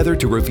come together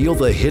to reveal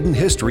the hidden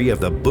history of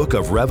the book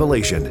of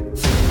Revelation.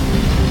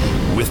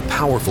 With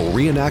powerful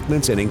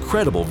reenactments and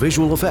incredible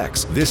visual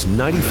effects, this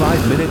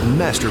 95-minute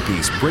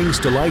masterpiece brings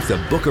to life the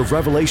book of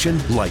Revelation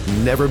like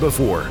never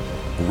before.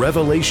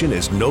 Revelation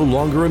is no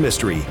longer a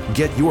mystery.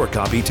 Get your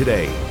copy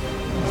today.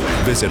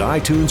 Visit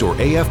iTunes or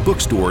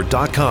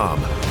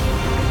afbookstore.com.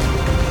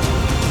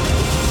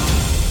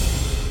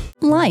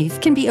 Life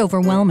can be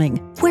overwhelming.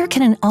 Where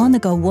can an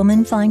on-the-go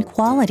woman find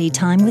quality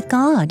time with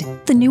God?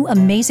 The new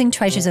Amazing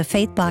Treasures of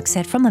Faith box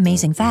set from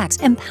Amazing Facts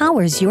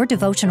empowers your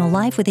devotional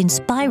life with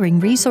inspiring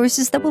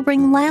resources that will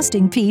bring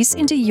lasting peace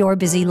into your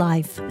busy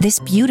life.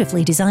 This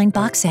beautifully designed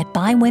box set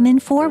by women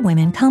for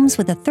women comes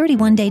with a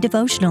 31-day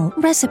devotional,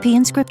 recipe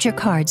and scripture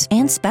cards,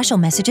 and special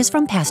messages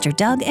from Pastor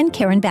Doug and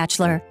Karen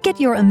Batchelor. Get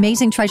your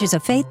Amazing Treasures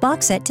of Faith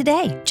box set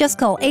today. Just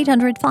call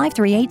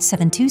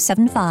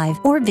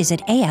 800-538-7275 or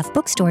visit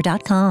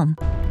afbookstore.com.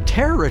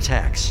 Terror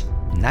attacks,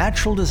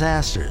 natural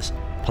disasters,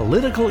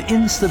 political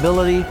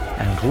instability,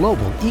 and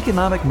global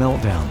economic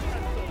meltdown.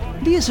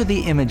 These are the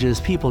images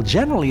people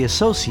generally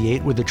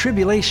associate with the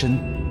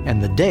tribulation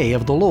and the day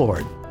of the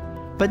Lord.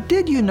 But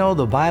did you know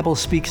the Bible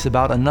speaks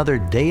about another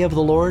day of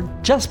the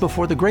Lord just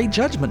before the Great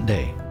Judgment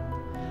Day?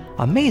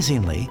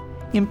 Amazingly,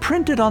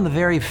 imprinted on the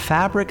very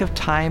fabric of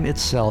time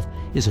itself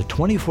is a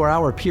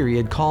 24-hour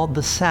period called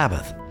the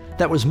Sabbath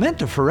that was meant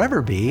to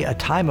forever be a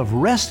time of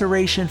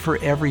restoration for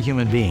every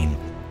human being.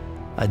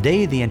 A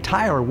day the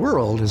entire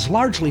world is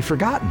largely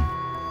forgotten.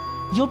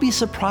 You'll be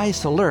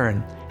surprised to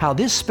learn how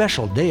this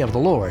special day of the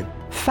Lord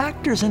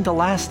factors into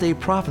last day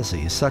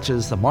prophecies such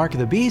as the mark of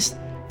the beast,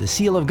 the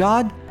seal of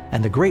God,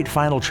 and the great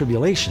final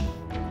tribulation.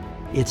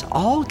 It's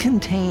all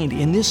contained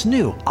in this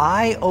new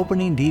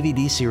eye-opening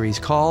DVD series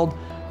called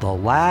The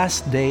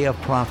Last Day of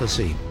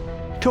Prophecy.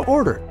 To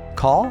order,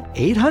 call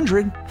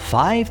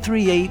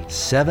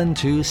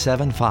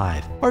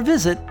 800-538-7275 or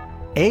visit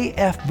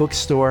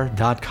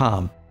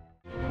afbookstore.com.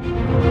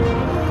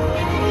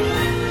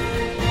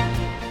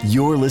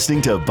 You're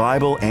listening to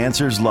Bible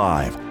Answers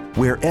Live,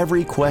 where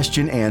every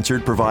question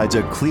answered provides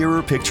a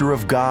clearer picture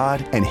of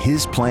God and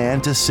His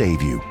plan to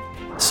save you.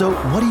 So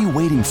what are you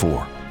waiting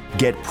for?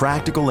 Get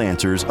practical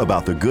answers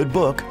about the good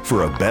book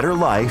for a better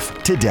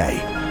life today.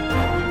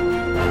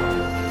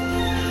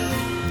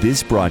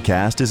 This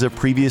broadcast is a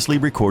previously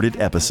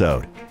recorded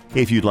episode.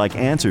 If you'd like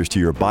answers to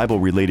your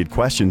Bible-related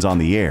questions on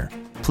the air,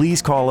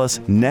 please call us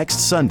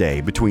next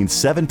Sunday between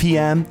 7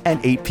 p.m. and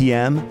 8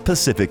 p.m.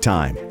 Pacific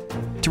Time.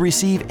 To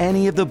receive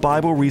any of the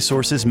Bible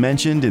resources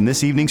mentioned in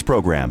this evening's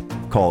program,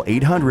 call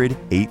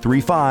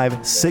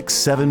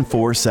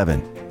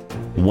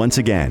 800-835-6747. Once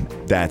again,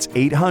 that's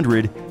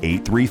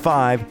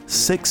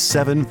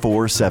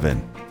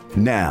 800-835-6747.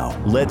 Now,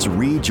 let's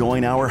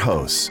rejoin our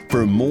hosts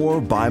for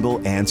more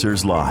Bible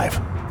Answers Live.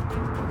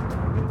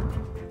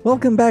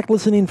 Welcome back,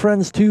 listening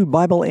friends, to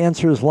Bible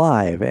Answers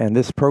Live. And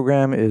this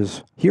program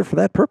is here for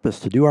that purpose,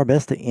 to do our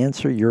best to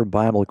answer your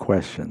Bible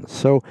questions.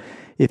 So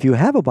if you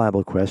have a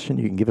Bible question,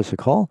 you can give us a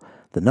call.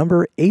 The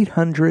number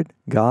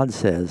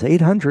 800-GOD-SAYS,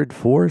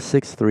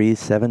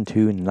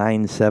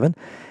 800-463-7297.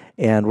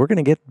 And we're going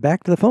to get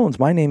back to the phones.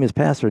 My name is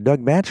Pastor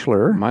Doug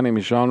Batchelor. My name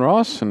is John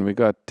Ross, and we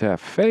got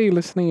Faye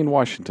listening in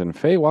Washington.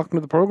 Faye, welcome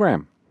to the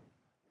program.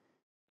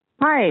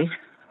 Hi.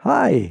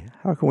 Hi.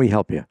 How can we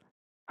help you?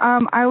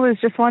 I was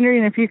just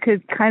wondering if you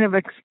could kind of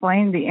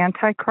explain the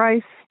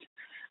Antichrist.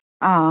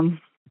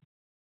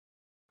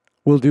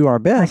 We'll do our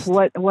best.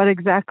 Like what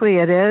exactly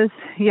it is.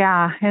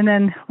 Yeah. And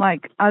then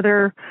like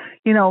other,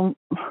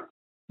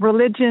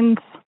 religions,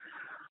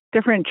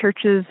 different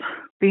churches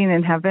being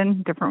in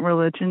heaven, different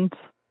religions.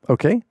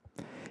 Okay.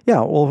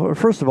 Yeah. Well,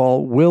 first of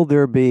all, will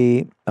there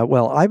be,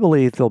 I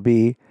believe there'll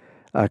be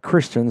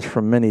Christians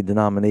from many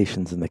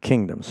denominations in the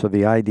kingdom. So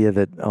the idea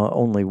that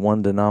only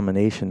one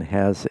denomination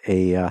has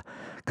a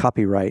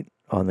copyright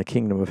on the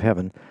kingdom of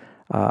heaven,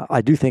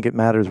 I do think it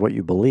matters what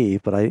you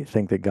believe, but I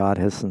think that God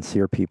has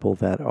sincere people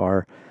that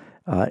are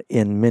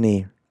in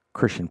many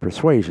Christian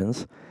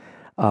persuasions.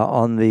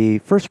 On the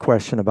first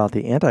question about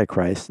the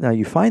Antichrist, now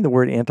you find the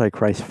word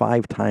Antichrist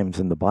 5 times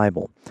in the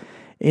Bible.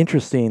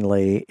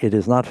 Interestingly, it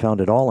is not found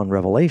at all in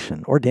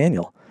Revelation or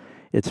Daniel.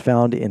 It's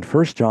found in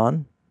 1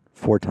 John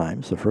 4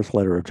 times, the first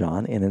letter of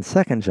John, and in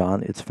 2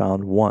 John it's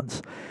found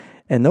once.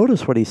 And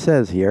notice what he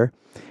says here.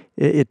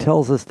 It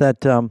tells us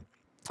that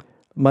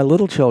my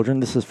little children,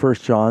 this is 1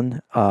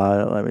 John,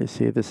 let me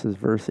see, this is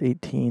verse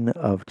 18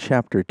 of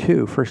chapter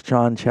 2, 1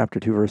 John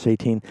chapter 2, verse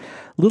 18.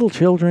 Little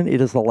children,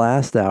 it is the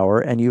last hour,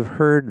 and you've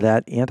heard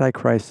that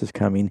Antichrist is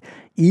coming.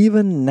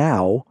 Even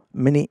now,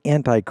 many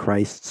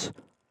Antichrists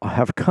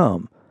have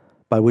come,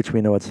 by which we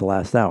know it's the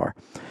last hour.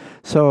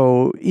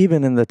 So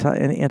even in the time,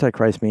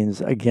 Antichrist means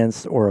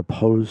against or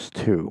opposed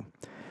to.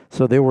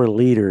 So there were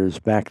leaders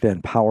back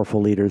then, powerful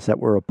leaders that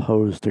were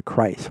opposed to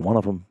Christ. One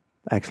of them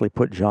actually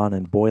put John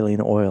in boiling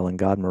oil, and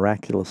God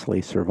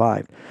miraculously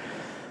survived.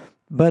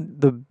 But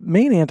the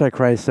main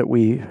Antichrist that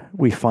we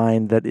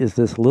find that is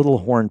this little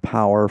horn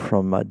power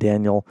from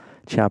Daniel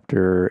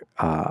chapter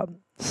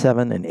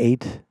 7 and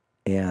 8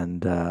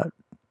 and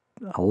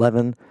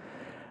 11,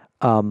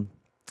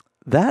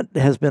 that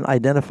has been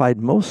identified,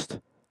 most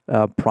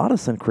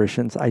Protestant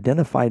Christians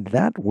identified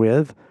that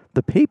with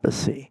the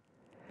papacy.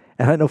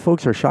 And I know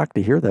folks are shocked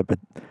to hear that, but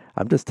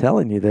I'm just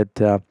telling you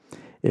that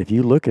if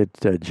you look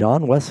at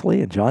John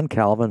Wesley and John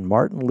Calvin,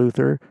 Martin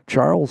Luther,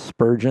 Charles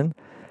Spurgeon,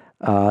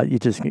 you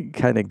just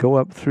kind of go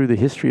up through the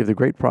history of the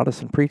great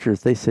Protestant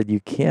preachers, they said you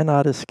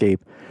cannot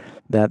escape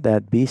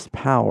that beast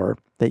power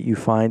that you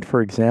find.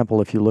 For example,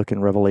 if you look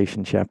in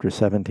Revelation chapter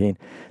 17,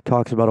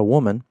 talks about a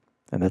woman,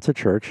 and that's a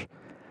church,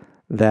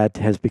 that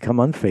has become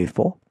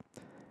unfaithful,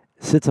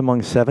 sits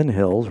among 7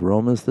 hills.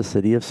 Rome is the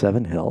city of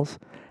 7 hills,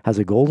 has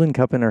a golden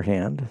cup in her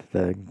hand.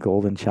 The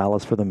golden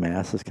chalice for the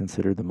Mass is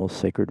considered the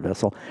most sacred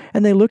vessel.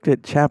 And they looked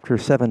at chapter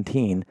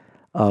 17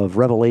 of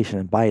Revelation,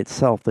 and by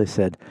itself they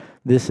said,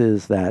 this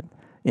is that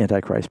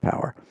Antichrist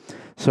power.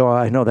 So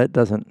I know that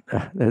doesn't,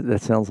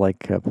 that sounds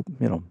like,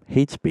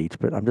 hate speech,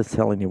 but I'm just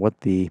telling you what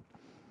the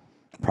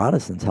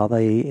Protestants, how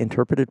they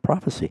interpreted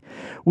prophecy.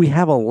 We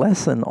have a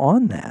lesson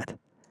on that.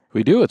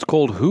 We do. It's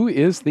called Who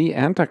is the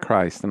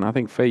Antichrist? And I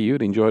think, Faye,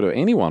 you'd enjoy it, or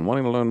anyone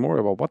wanting to learn more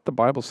about what the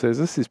Bible says.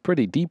 This is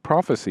pretty deep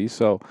prophecy,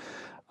 so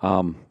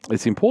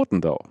it's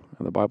important, though.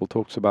 And the Bible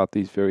talks about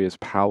these various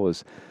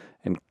powers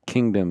and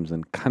kingdoms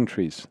and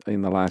countries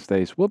in the last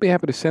days. We'll be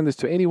happy to send this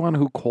to anyone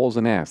who calls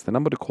and asks. The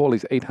number to call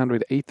is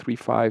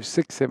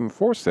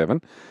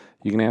 800-835-6747.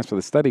 You can ask for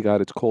the study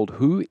guide. It's called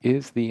Who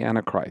is the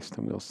Antichrist?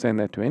 And we'll send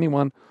that to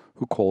anyone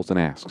who calls and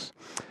asks.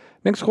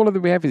 Next caller that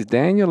we have is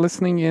Daniel,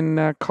 listening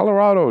in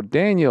Colorado.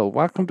 Daniel,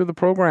 welcome to the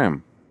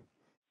program.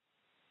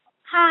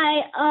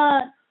 Hi,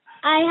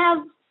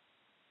 I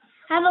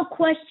have a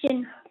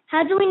question.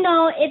 How do we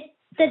know if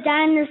the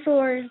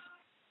dinosaurs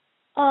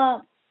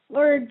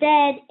were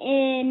dead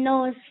in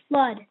Noah's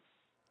flood?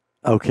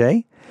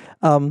 Okay.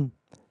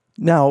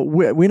 Now,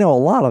 we know a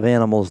lot of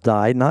animals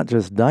died, not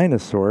just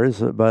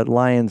dinosaurs, but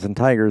lions and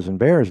tigers and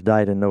bears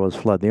died in Noah's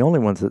flood. The only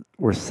ones that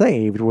were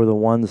saved were the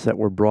ones that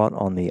were brought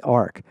on the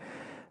ark.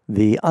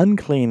 The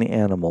unclean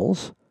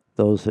animals,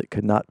 those that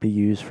could not be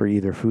used for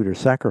either food or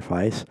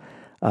sacrifice,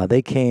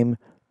 they came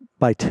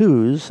by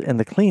 2s, and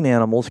the clean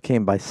animals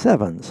came by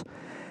 7s.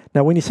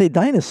 Now, when you say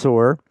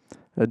dinosaur,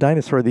 a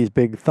dinosaur are these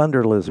big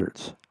thunder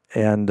lizards,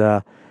 and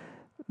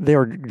they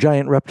are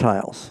giant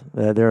reptiles.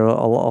 There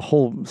are a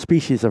whole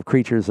species of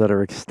creatures that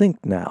are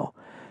extinct now.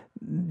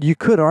 You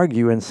could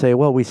argue and say,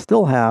 well, we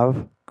still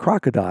have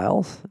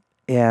crocodiles,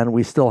 and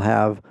we still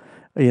have,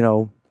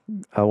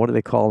 what do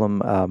they call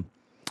them?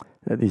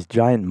 These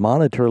giant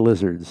monitor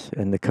lizards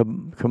and the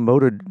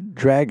Komodo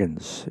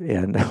dragons,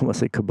 and I want to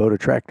say Kubota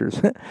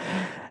tractors.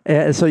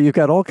 And so you've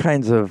got all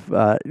kinds of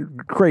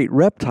great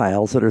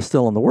reptiles that are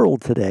still in the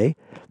world today.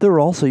 There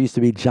also used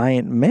to be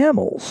giant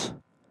mammals.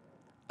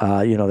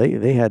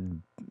 They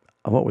had,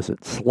 what was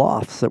it,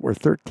 sloths that were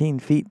 13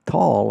 feet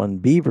tall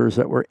and beavers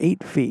that were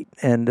 8 feet,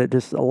 and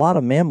just a lot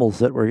of mammals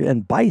that were,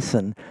 and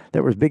bison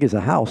that were as big as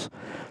a house.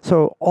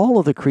 So all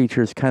of the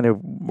creatures kind of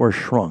were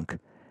shrunk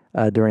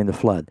during the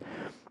flood.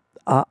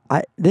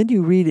 Then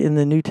you read in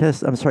the New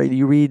Testament,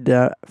 you read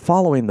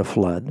following the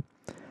flood,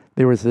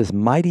 there was this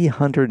mighty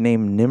hunter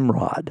named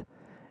Nimrod.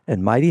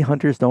 And mighty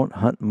hunters don't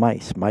hunt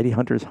mice. Mighty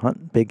hunters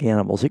hunt big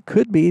animals. It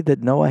could be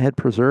that Noah had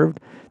preserved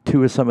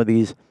 2 of some of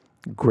these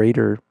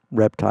greater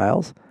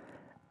reptiles,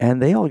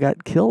 and they all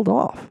got killed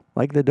off,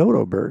 like the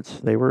dodo birds.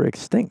 They were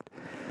extinct.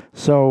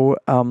 So,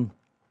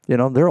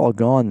 they're all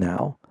gone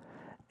now.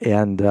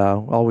 And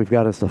all we've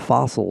got is the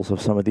fossils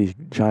of some of these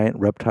giant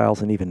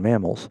reptiles and even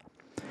mammals.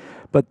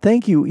 But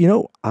thank you.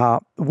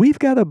 We've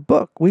got a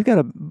book. We've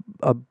got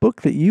a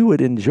book that you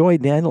would enjoy,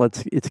 Daniel.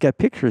 It's got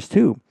pictures,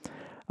 too,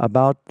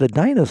 about the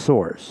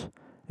dinosaurs.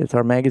 It's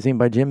our magazine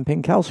by Jim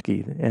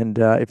Pinkowski. And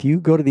if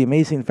you go to the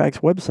Amazing Facts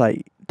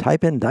website,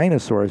 type in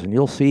dinosaurs, and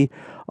you'll see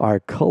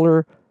our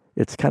color.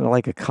 It's kind of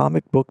like a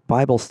comic book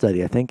Bible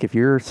study. I think if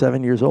you're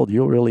 7 years old,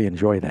 you'll really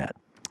enjoy that.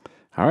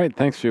 All right.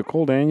 Thanks for your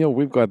call, Daniel.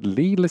 We've got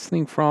Lee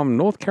listening from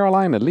North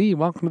Carolina. Lee,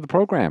 welcome to the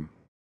program.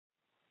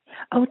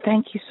 Oh,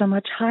 thank you so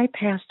much. Hi,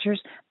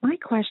 pastors. My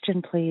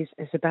question, please,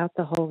 is about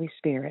the Holy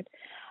Spirit.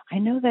 I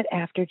know that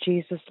after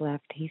Jesus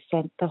left, he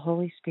sent the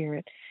Holy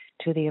Spirit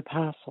to the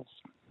apostles.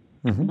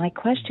 Mm-hmm. My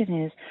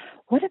question is,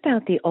 what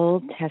about the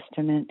Old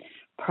Testament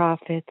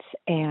prophets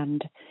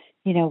and,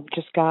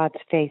 just God's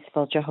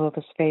faithful,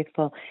 Jehovah's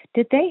faithful?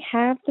 Did they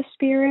have the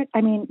Spirit?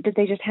 I mean, did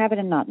they just have it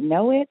and not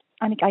know it?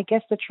 I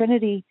guess the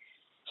Trinity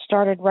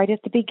started right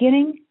at the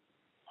beginning.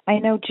 I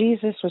know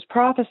Jesus was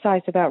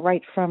prophesied about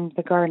right from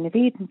the Garden of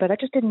Eden, but I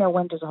just didn't know,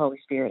 when does the Holy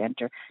Spirit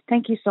enter?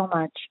 Thank you so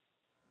much.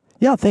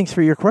 Yeah, thanks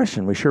for your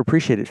question. We sure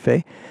appreciate it,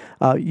 Faye.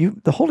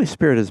 The Holy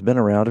Spirit has been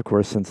around, of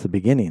course, since the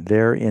beginning.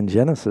 There in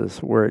Genesis,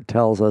 where it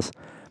tells us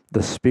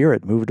the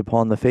Spirit moved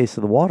upon the face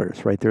of the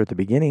waters, right there at the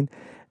beginning.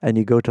 And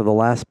you go to the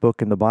last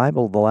book in the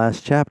Bible, the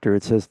last chapter,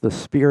 it says, the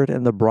Spirit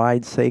and the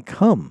bride say,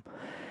 come.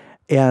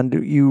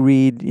 And you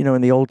read,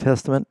 in the Old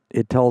Testament,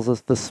 it tells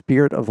us the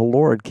Spirit of the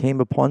Lord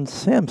came upon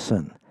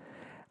Samson.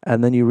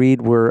 And then you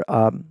read where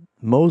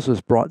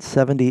Moses brought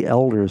 70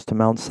 elders to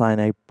Mount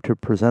Sinai to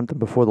present them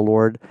before the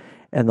Lord,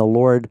 and the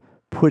Lord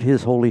put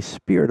his Holy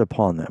Spirit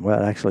upon them.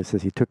 Well, it actually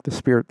says he took the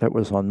Spirit that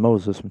was on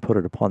Moses and put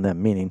it upon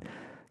them, meaning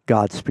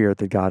God's Spirit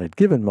that God had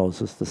given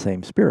Moses, the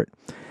same Spirit.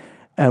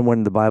 And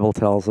when the Bible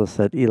tells us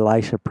that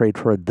Elisha prayed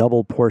for a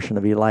double portion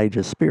of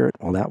Elijah's Spirit,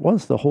 well, that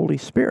was the Holy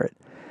Spirit.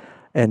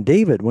 And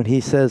David, when he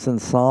says in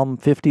Psalm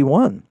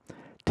 51,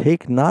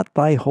 take not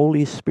thy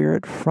Holy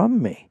Spirit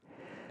from me.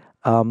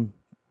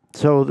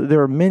 So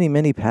there are many,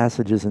 many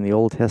passages in the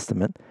Old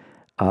Testament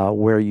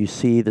where you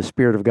see the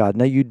Spirit of God.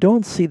 Now, you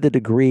don't see the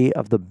degree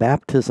of the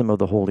baptism of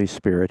the Holy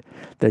Spirit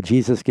that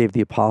Jesus gave the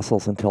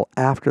apostles until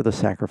after the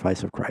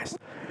sacrifice of Christ.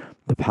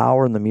 The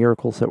power and the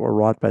miracles that were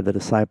wrought by the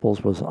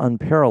disciples was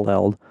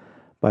unparalleled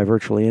by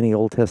virtually any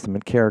Old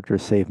Testament character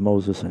save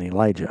Moses and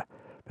Elijah.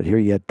 But here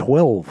you had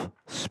 12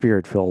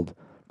 Spirit-filled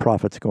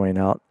prophets going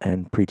out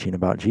and preaching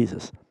about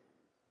Jesus.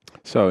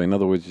 So, in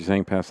other words, you're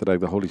saying, Pastor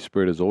Doug, the Holy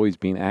Spirit has always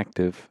been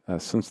active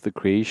since the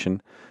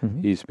creation.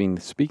 Mm-hmm. He's been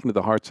speaking to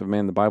the hearts of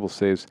men. The Bible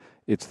says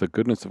it's the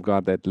goodness of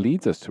God that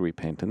leads us to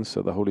repentance.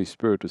 So the Holy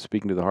Spirit was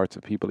speaking to the hearts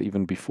of people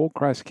even before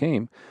Christ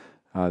came.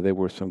 There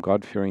were some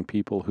God-fearing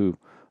people who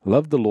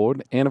loved the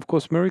Lord. And, of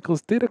course,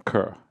 miracles did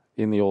occur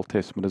in the Old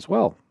Testament as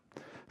well.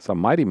 Some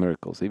mighty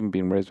miracles, even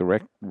being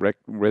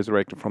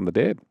resurrected from the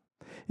dead.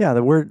 Yeah,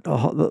 the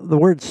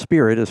word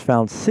Spirit is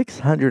found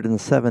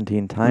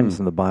 617 times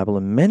in the Bible,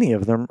 and many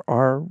of them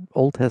are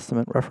Old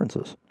Testament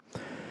references.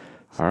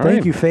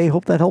 Thank you, Faye.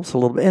 Hope that helps a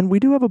little bit. And we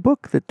do have a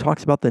book that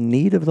talks about the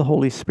need of the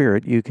Holy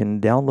Spirit. You can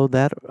download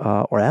that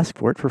or ask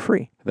for it for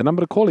free. The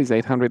number to call is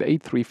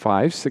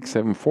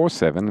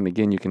 800-835-6747. And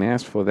again, you can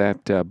ask for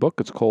that book.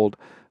 It's called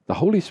The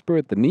Holy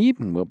Spirit, the Need,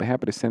 and we'll be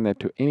happy to send that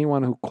to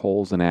anyone who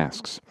calls and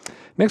asks.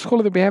 Next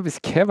caller that we have is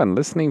Kevin,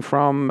 listening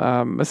from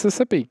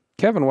Mississippi.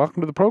 Kevin,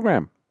 welcome to the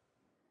program.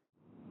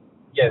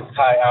 Yes,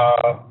 hi.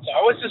 So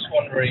I was just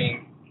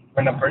wondering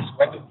when do a person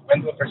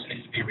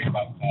needs to be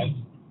rebaptized?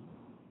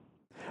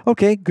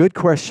 Okay, good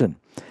question.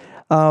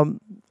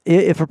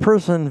 If a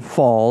person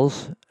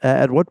falls,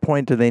 at what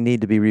point do they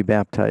need to be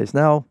rebaptized?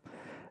 Now,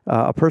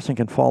 a person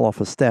can fall off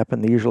a step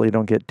and they usually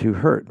don't get too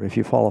hurt. If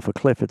you fall off a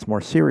cliff, it's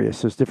more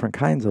serious. There's different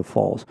kinds of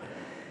falls.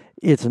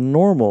 It's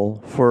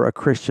normal for a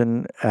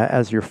Christian,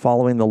 as you're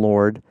following the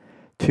Lord,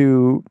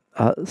 to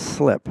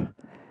slip.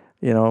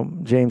 You know,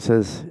 James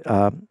says,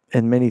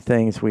 in many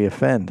things we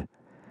offend.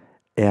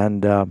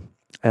 And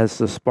as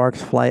the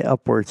sparks fly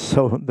upwards,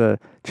 so the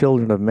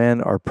children of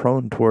men are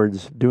prone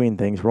towards doing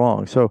things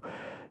wrong. So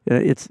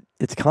it's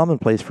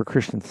commonplace for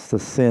Christians to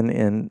sin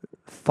in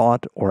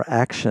thought or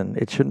action.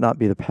 It should not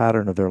be the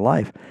pattern of their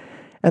life.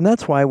 And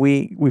that's why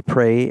we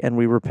pray and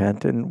we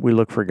repent and we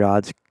look for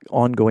God's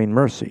ongoing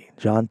mercy.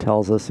 John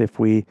tells us if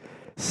we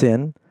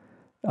sin,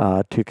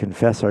 to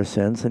confess our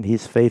sins, and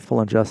he's faithful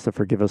and just to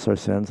forgive us our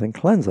sins and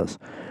cleanse us.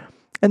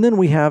 And then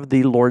we have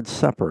the Lord's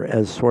Supper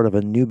as sort of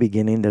a new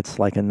beginning that's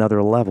like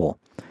another level,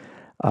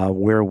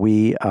 where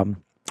we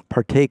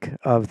partake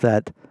of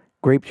that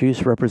grape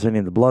juice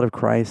representing the blood of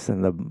Christ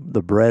and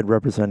the bread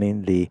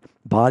representing the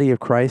body of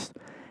Christ.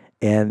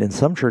 And in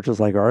some churches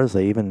like ours,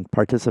 they even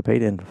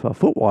participate in a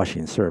foot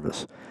washing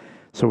service.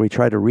 So we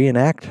try to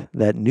reenact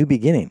that new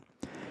beginning.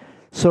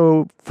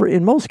 So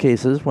in most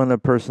cases, when a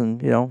person,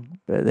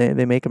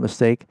 they make a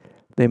mistake,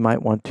 they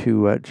might want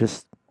to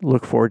just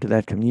look forward to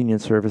that communion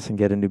service and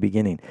get a new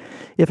beginning.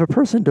 If a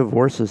person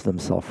divorces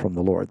themselves from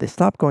the Lord, they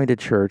stop going to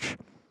church,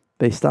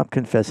 they stop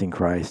confessing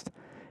Christ,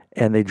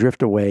 and they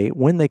drift away,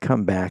 when they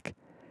come back,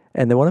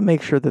 and they want to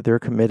make sure that they're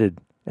committed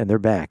and they're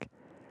back,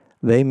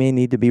 they may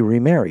need to be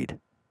remarried.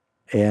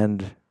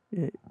 And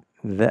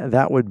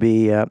that would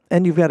be,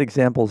 and you've got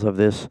examples of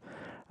this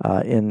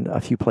in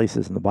a few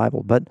places in the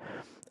Bible, but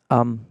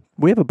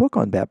we have a book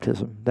on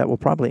baptism that will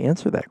probably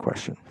answer that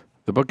question.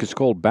 The book is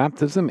called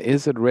Baptism,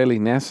 Is It Really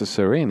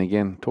Necessary? And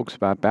again, talks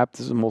about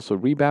baptism, also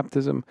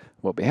rebaptism.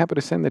 We'll be happy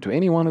to send that to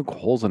anyone who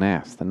calls and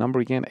asks. The number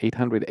again,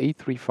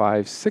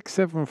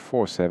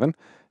 800-835-6747.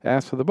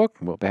 Ask for the book,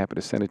 and we'll be happy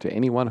to send it to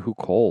anyone who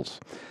calls.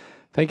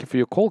 Thank you for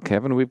your call,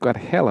 Kevin. We've got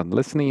Helen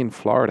listening in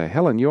Florida.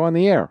 Helen, you're on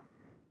the air.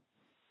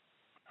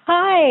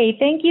 Hi,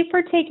 thank you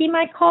for taking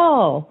my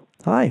call.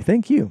 Hi,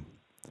 thank you.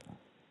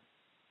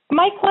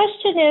 My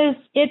question is,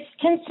 it's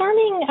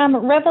concerning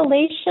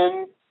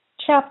Revelation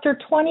chapter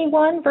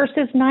 21,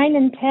 verses 9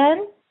 and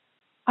 10.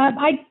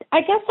 I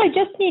guess I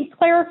just need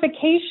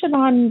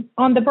clarification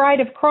on the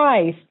bride of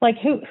Christ. Like,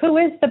 who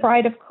is the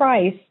bride of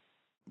Christ?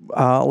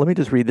 Let me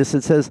just read this.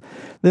 It says,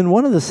 then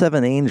one of the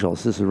seven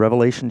angels, this is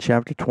Revelation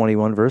chapter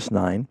 21, verse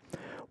 9,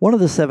 one of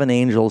the seven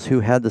angels who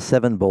had the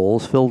seven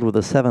bowls filled with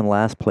the seven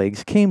last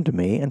plagues came to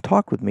me and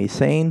talked with me,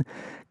 saying,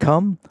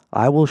 come,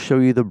 I will show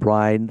you the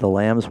bride, the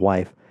Lamb's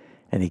wife.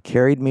 And he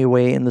carried me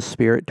away in the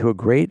Spirit to a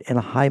great and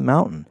a high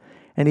mountain.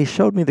 And he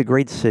showed me the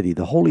great city,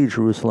 the holy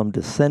Jerusalem,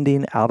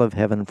 descending out of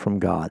heaven from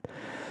God.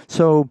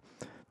 So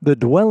the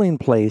dwelling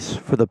place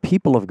for the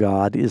people of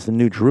God is the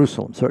New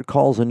Jerusalem. So it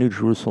calls the New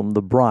Jerusalem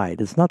the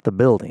bride. It's not the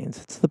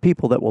buildings. It's the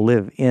people that will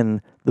live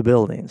in the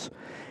buildings.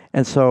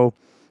 And so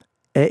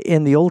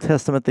in the Old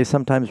Testament, they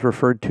sometimes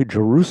referred to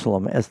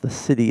Jerusalem as the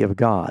city of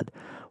God.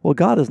 Well,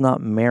 God is not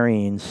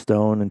marrying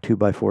stone and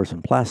 2x4s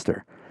and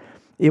plaster.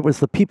 It was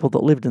the people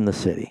that lived in the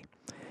city.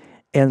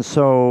 And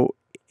so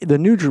the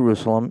New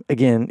Jerusalem,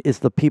 again, is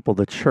the people,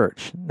 the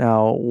church.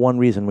 Now, one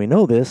reason we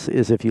know this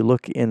is if you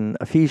look in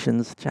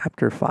Ephesians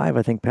chapter 5,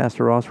 I think,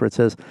 Pastor Ross, where it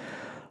says,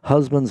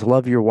 husbands,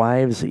 love your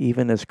wives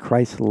even as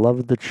Christ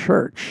loved the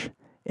church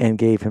and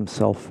gave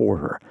himself for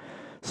her.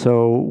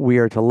 So we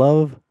are to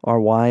love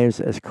our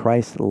wives as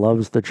Christ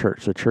loves the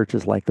church. The church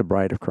is like the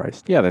bride of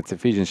Christ. Yeah, that's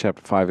Ephesians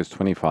chapter 5, verse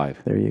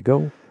 25. There you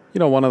go.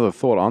 One other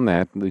thought on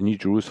that, the New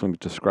Jerusalem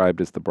described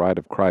as the bride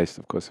of Christ,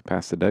 of course,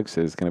 Pastor Doug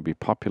says, is going to be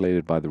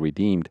populated by the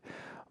redeemed.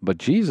 But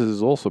Jesus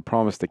is also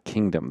promised a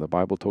kingdom. The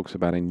Bible talks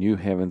about a new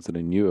heavens and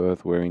a new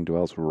earth wherein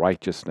dwells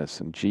righteousness.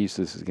 And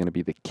Jesus is going to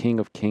be the King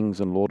of kings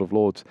and Lord of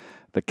lords.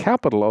 The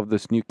capital of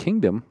this new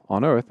kingdom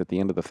on earth at the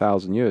end of the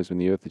 1,000 years when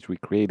the earth is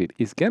recreated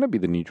is going to be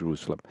the New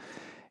Jerusalem.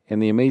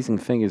 And the amazing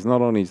thing is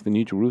not only is the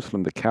New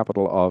Jerusalem the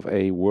capital of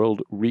a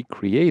world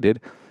recreated,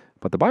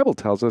 but the Bible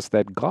tells us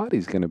that God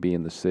is going to be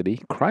in the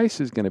city. Christ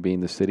is going to be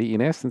in the city.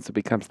 In essence, it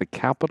becomes the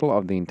capital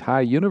of the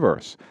entire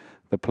universe.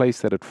 The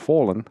place that had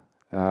fallen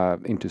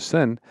into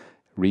sin,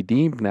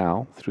 redeemed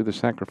now through the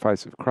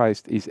sacrifice of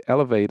Christ, is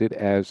elevated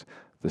as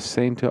the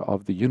center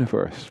of the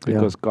universe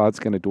because God's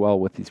going to dwell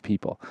with his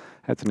people.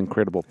 That's an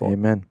incredible thought.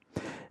 Amen.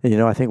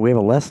 And I think we have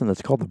a lesson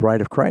that's called the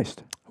Bride of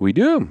Christ. We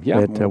do,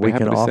 yeah. That, we'll be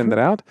happy to send that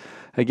out.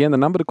 Again, the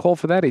number to call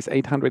for that is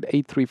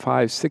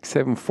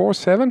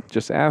 800-835-6747.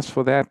 Just ask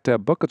for that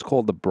book. It's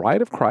called The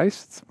Bride of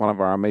Christ. It's one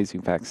of our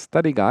Amazing Facts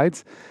study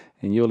guides,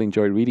 and you'll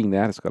enjoy reading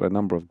that. It's got a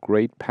number of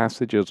great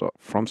passages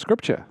from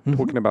Scripture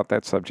talking about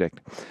that subject.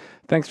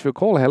 Thanks for your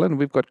call, Helen.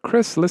 We've got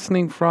Chris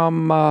listening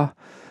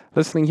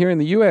here in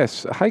the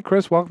U.S. Hi,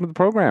 Chris. Welcome to the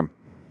program.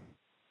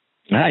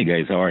 Hi,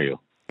 guys. How are you?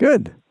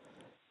 Good.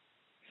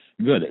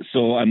 Good.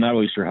 So I'm not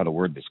really sure how to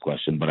word this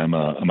question, but I'm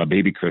a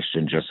baby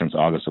Christian just since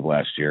August of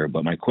last year.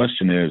 But my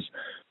question is,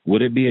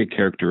 would it be a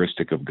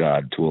characteristic of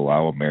God to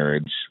allow a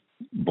marriage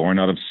born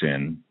out of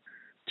sin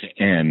to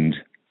end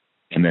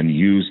and then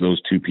use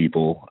those two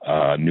people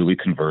newly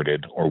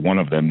converted, or one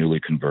of them newly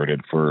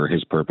converted, for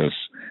his purpose,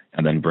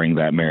 and then bring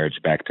that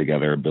marriage back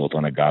together built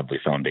on a godly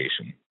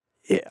foundation?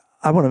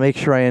 I want to make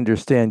sure I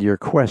understand your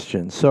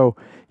question. So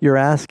you're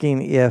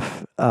asking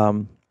if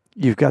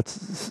you've got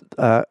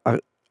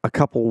a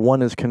couple,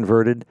 one is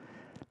converted,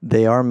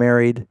 they are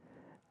married,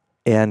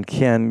 and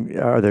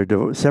are they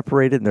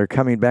separated and they're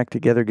coming back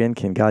together again?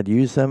 Can God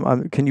use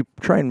them? Can you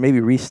try and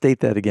maybe restate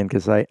that again?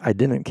 Because I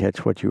didn't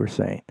catch what you were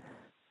saying.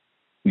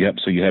 Yep.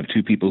 So you have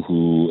two people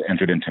who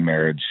entered into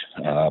marriage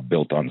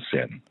built on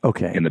sin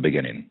Okay. in the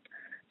beginning.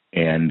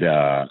 And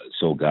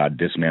so God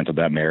dismantled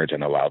that marriage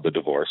and allowed the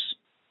divorce.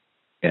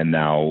 And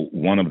now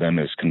one of them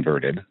is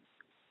converted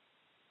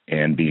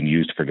and being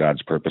used for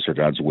God's purpose or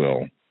God's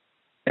will.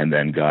 And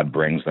then God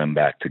brings them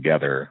back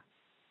together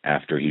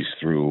after he's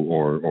through,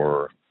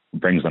 or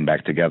brings them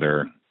back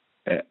together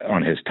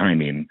on his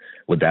timing.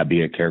 Would that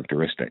be a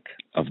characteristic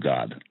of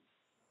God?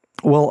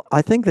 Well,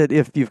 I think that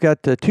if you've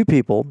got two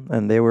people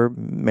and they were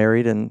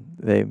married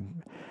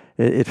and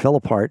it fell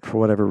apart for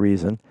whatever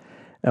reason,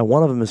 and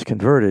one of them is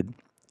converted,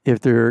 if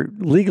they're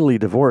legally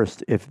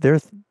divorced, if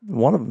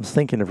one of them's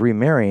thinking of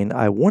remarrying,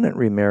 I wouldn't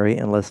remarry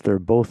unless they're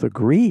both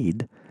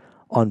agreed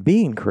on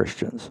being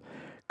Christians.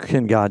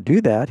 Can God do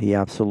that? He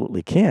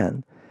absolutely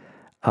can.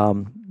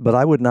 But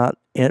I would not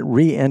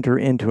re-enter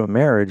into a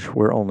marriage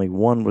where only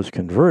one was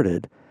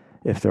converted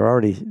if they're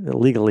already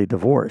legally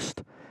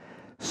divorced.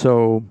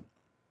 So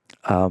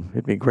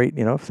it'd be great,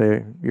 if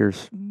you're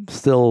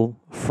still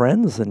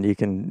friends and you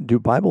can do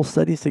Bible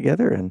studies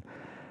together, and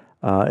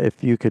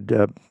if you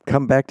could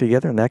come back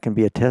together, and that can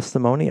be a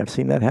testimony. I've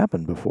seen that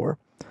happen before.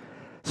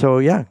 So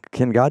yeah,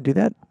 can God do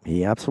that?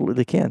 He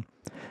absolutely can.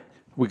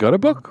 We got a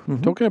book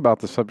talking about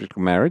the subject of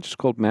marriage. It's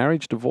called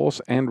Marriage, Divorce,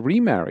 and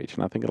Remarriage,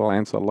 and I think it'll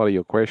answer a lot of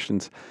your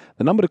questions.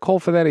 The number to call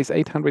for that is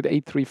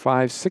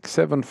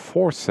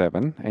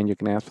 800-835-6747, and you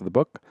can ask for the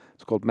book.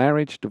 It's called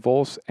Marriage,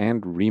 Divorce,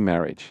 and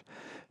Remarriage.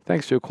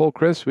 Thanks for your call,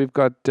 Chris. We've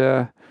got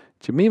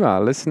Jemima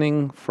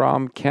listening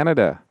from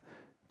Canada.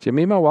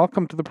 Jemima,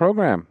 welcome to the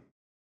program.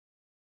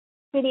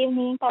 Good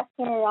evening, Pastor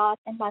Ross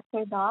and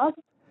Pastor Doug.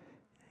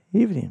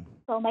 Evening.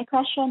 So my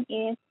question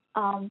is,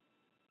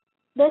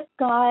 does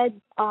God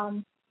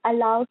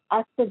allow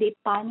us to be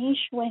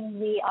punished when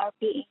we are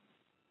being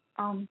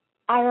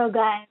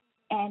arrogant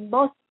and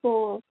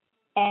boastful,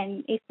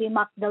 and if we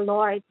mock the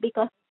Lord?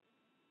 Because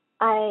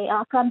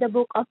from the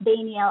book of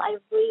Daniel, I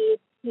read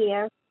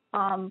here,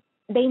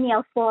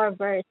 Daniel 4,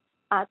 verse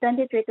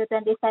 23 to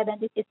 27,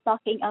 this is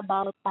talking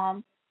about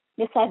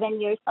the 7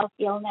 years of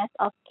illness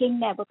of King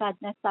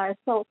Nebuchadnezzar.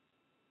 So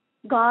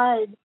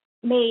God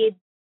made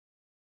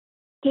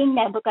King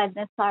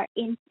Nebuchadnezzar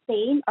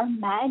insane or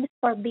mad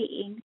for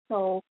being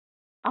so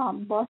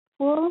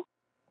boastful.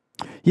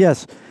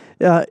 Yes,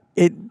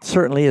 it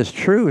certainly is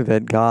true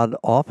that God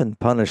often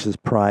punishes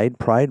pride.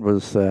 Pride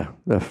was the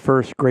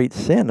first great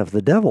sin of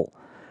the devil.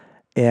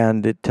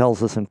 And it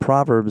tells us in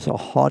Proverbs, a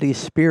haughty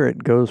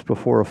spirit goes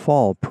before a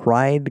fall.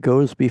 Pride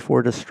goes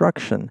before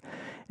destruction,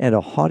 and a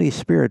haughty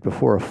spirit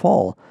before a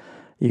fall.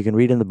 You can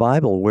read in the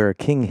Bible where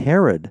King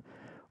Herod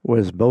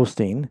was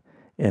boasting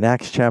in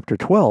Acts chapter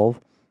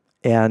 12,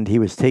 and he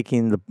was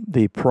taking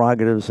the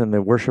prerogatives and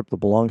the worship that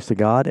belongs to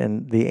God,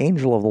 and the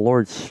angel of the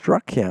Lord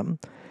struck him,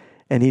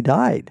 and he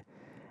died.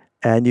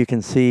 And you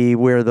can see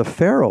where the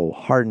Pharaoh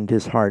hardened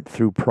his heart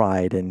through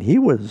pride, and he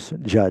was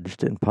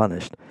judged and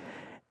punished.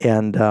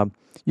 And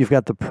you've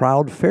got the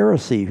proud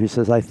Pharisee who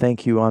says, I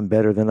thank you, I'm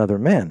better than other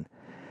men.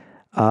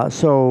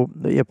 So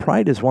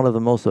pride is one of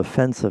the most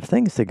offensive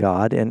things to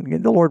God,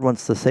 and the Lord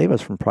wants to save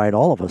us from pride.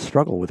 All of us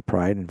struggle with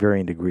pride in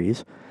varying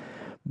degrees.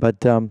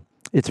 But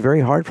it's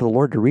very hard for the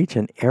Lord to reach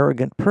an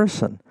arrogant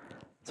person.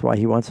 That's why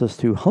he wants us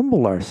to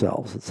humble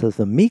ourselves. It says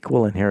the meek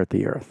will inherit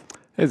the earth.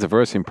 There's a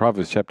verse in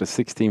Proverbs chapter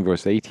 16,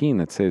 verse 18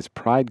 that says,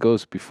 pride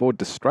goes before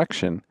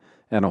destruction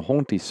and a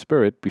haughty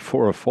spirit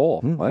before a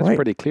fall. Well, that's right.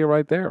 pretty clear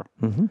right there.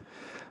 Mm-hmm.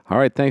 All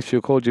right, thanks for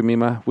your call,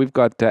 Jemima. We've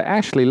got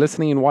Ashley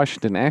listening in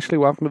Washington. Ashley,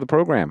 welcome to the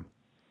program.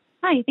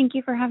 Hi, thank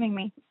you for having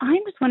me.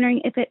 I'm just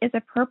wondering if it is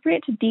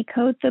appropriate to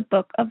decode the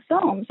book of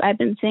Psalms. I've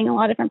been seeing a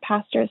lot of different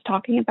pastors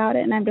talking about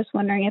it, and I'm just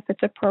wondering if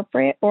it's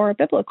appropriate or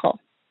biblical.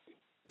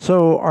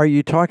 So are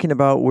you talking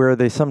about where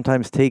they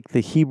sometimes take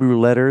the Hebrew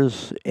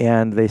letters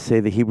and they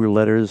say the Hebrew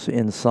letters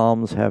in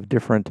Psalms have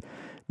different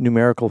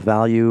numerical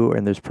value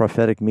and there's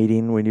prophetic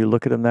meaning when you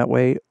look at them that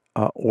way?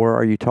 Or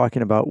are you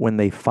talking about when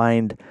they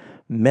find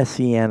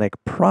messianic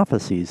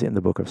prophecies in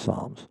the book of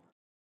Psalms?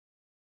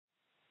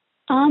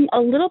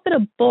 A little bit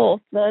of both.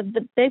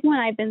 The big one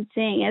I've been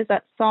seeing is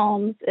that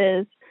Psalms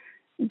is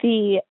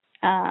the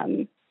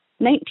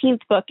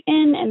 19th book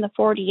in and the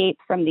 48th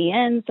from the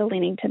end, so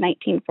leaning to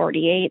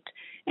 1948,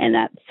 and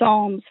that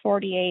Psalms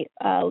 48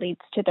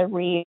 leads to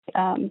the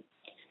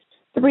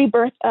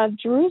rebirth of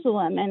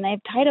Jerusalem, and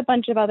they've tied a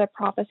bunch of other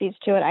prophecies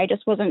to it. I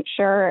just wasn't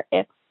sure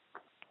if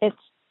it's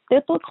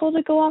biblical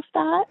to go off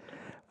that.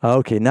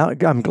 Okay, now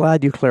I'm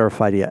glad you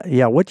clarified it.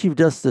 Yeah, what you've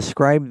just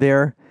described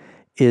there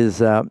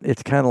is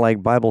it's kind of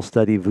like Bible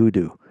study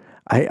voodoo.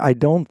 I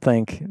don't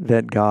think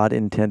that God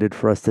intended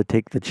for us to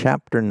take the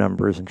chapter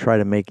numbers and try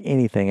to make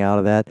anything out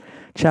of that.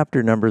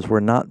 Chapter numbers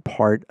were not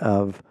part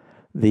of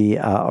the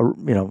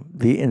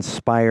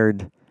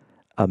inspired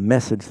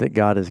message that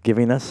God is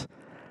giving us.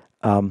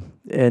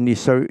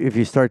 If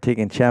you start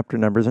taking chapter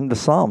numbers and the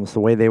Psalms,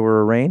 the way they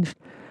were arranged,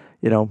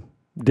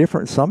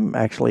 different. Some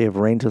actually have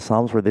arranged the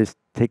Psalms where they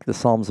take the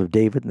Psalms of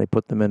David and they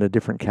put them in a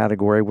different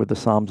category with the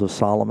Psalms of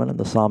Solomon and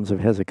the Psalms of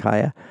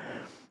Hezekiah.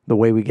 The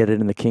way we get it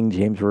in the King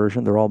James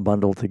Version, they're all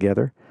bundled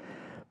together.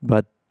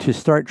 But to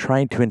start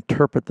trying to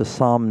interpret the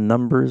psalm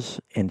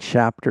numbers and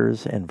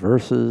chapters and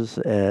verses,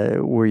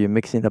 where you're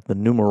mixing up the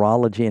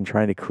numerology and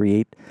trying to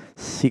create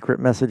secret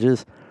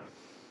messages,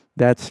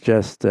 that's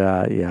just,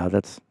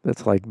 that's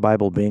like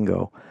Bible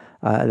bingo.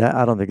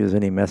 I don't think there's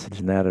any message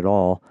in that at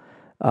all.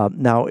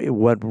 Now,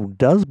 what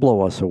does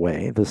blow us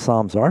away, the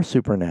Psalms are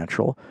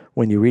supernatural,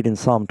 when you read in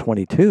Psalm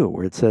 22,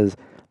 where it says,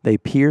 "They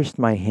pierced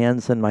my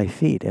hands and my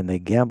feet, and they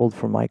gambled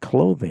for my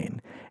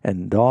clothing,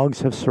 and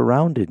dogs have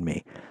surrounded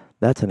me."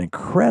 That's an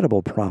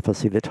incredible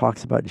prophecy that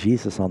talks about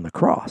Jesus on the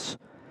cross.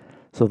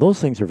 So those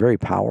things are very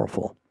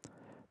powerful.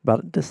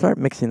 But to start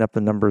mixing up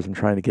the numbers and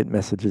trying to get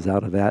messages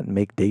out of that and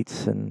make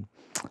dates, and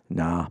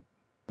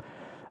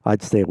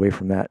I'd stay away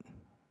from that.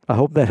 I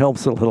hope that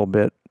helps a little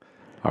bit.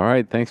 All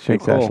right, thanks for your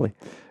call. Ashley.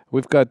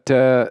 We've got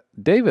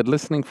David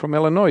listening from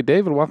Illinois.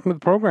 David, welcome to the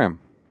program.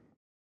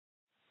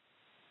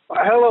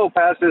 Hello,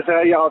 pastors.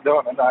 How y'all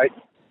doing tonight?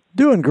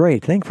 Doing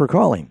great. Thanks for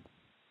calling.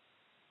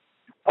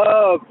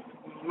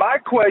 My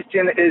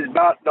question is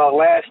about the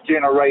last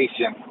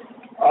generation.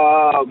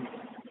 I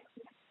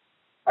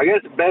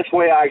guess the best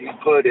way I can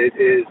put it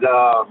is,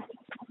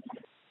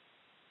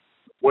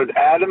 with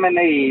Adam and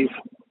Eve,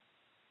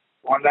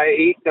 when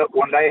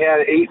they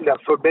had eaten the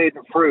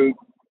forbidden fruit,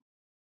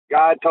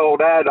 God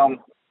told Adam,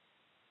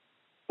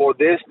 "For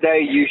this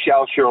day you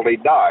shall surely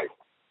die."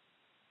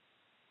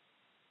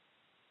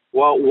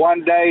 Well,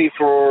 one day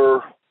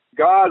for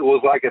God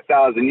was like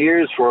 1,000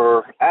 years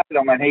for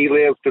Adam, and he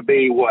lived to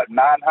be,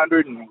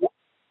 900 and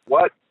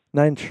what?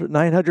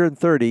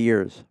 930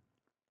 years.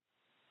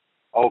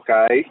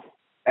 Okay.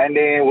 And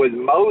then with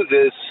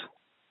Moses,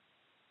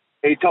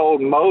 he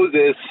told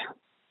Moses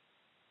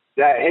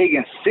that he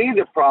can see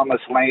the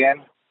promised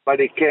land, but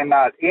he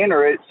cannot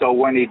enter it. So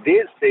when he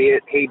did see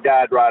it, he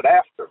died right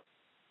after.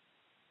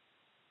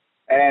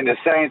 And the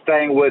same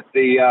thing with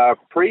the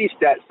priest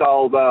that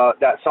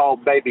saw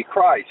baby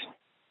Christ.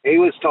 He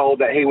was told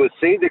that he would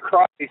see the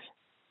Christ,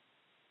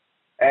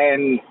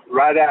 and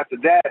right after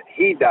that,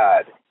 he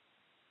died.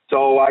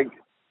 So I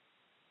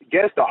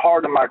guess the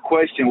heart of my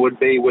question would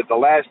be, with the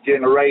last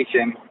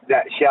generation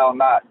that shall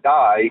not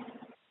die,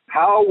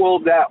 how will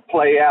that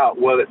play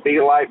out? Will it be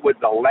like with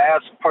the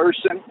last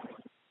person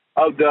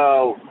of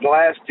the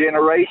last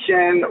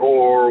generation,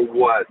 or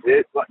what?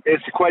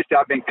 It's a question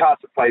I've been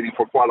contemplating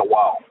for quite a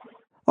while.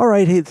 All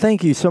right. Hey,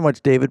 thank you so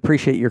much, David.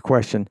 Appreciate your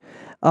question.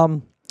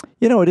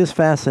 It is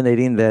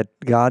fascinating that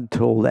God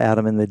told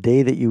Adam, "In the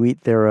day that you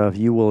eat thereof,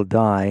 you will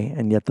die."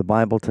 And yet the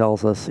Bible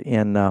tells us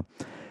in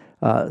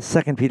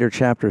 2 Peter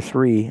chapter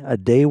 3, "A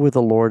day with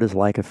the Lord is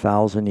like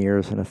 1,000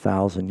 years, and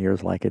 1,000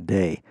 years like a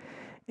day."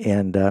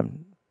 And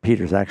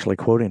Peter's actually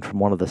quoting from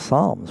one of the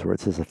Psalms where it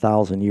says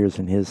 1,000 years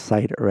in his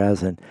sight are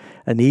as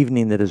an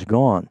evening that is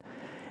gone.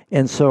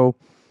 And so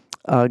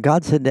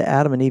God said to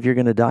Adam and Eve, "You're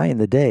going to die in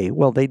the day."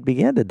 Well, they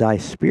began to die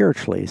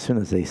spiritually as soon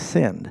as they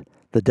sinned.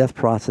 The death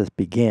process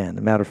began.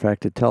 As a matter of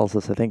fact, it tells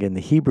us, I think in the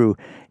Hebrew,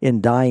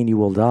 "In dying you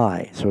will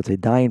die." So it's a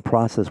dying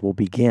process will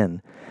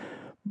begin.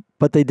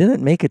 But they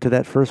didn't make it to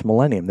that first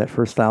millennium, that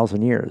first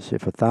 1,000 years.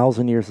 If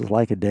 1,000 years is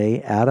like a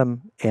day,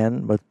 Adam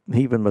and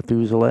even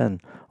Methuselah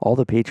and all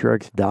the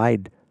patriarchs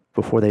died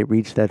before they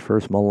reached that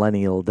first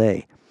millennial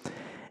day.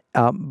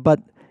 But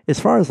as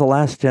far as the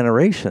last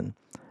generation,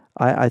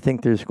 I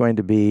think there's going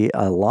to be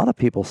a lot of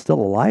people still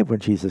alive when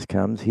Jesus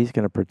comes. He's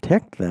going to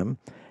protect them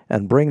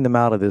and bring them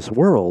out of this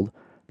world,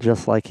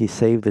 just like he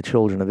saved the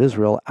children of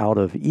Israel out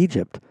of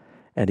Egypt,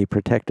 and he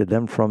protected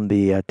them from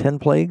the 10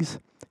 plagues.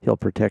 He'll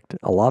protect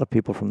a lot of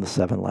people from the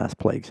 7 last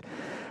plagues.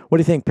 What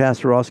do you think,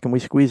 Pastor Ross? Can we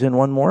squeeze in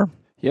one more?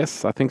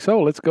 Yes, I think so.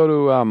 Let's go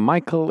to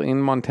Michael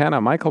in Montana.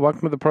 Michael,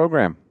 welcome to the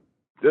program.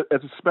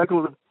 It's a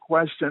speculative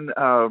question.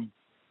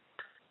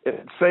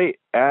 Say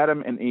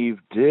Adam and Eve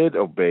did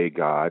obey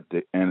God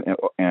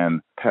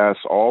and pass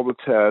all the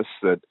tests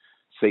that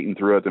Satan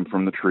threw at them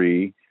from the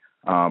tree.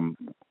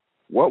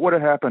 What would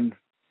have happened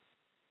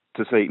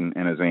to Satan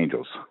and his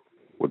angels?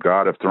 Would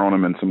God have thrown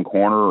them in some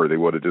corner, or they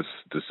would have just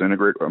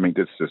disintegrated? I mean,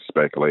 it's just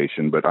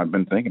speculation, but I've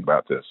been thinking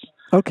about this.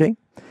 Okay.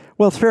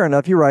 Well, it's fair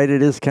enough. You're right.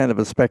 It is kind of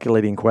a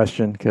speculating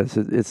question because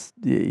it's,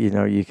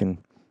 you can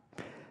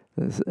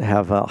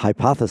have a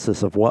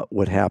hypothesis of what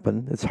would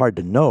happen. It's hard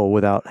to know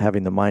without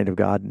having the mind of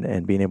God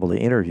and being able to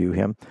interview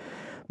him.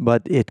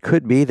 But it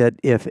could be that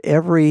if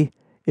every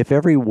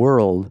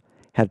world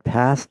had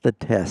passed the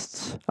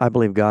tests, I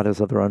believe God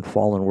has other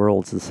unfallen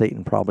worlds that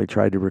Satan probably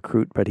tried to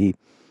recruit, but he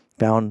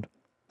found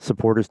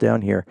supporters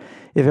down here.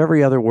 If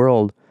every other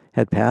world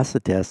had passed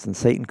the test and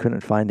Satan couldn't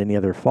find any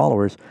other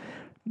followers,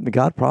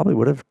 God probably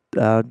would have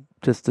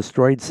just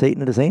destroyed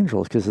Satan and his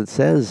angels, because it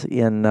says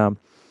in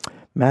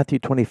Matthew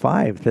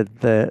 25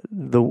 that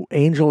the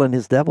angel and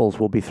his devils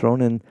will be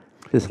thrown in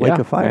this lake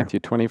of fire. Matthew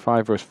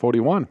 25, verse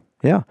 41.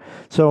 Yeah.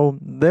 So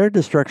their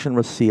destruction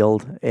was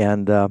sealed,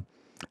 and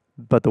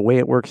but the way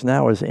it works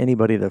now is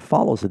anybody that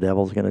follows the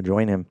devil is going to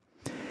join him.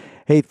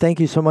 Hey, thank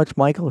you so much,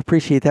 Michael.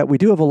 Appreciate that. We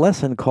do have a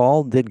lesson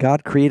called "Did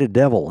God Create a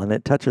Devil?" and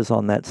it touches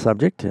on that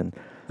subject. And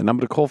the number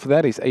to call for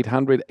that is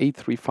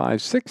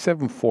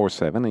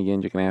 800-835-6747.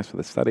 Again, you can ask for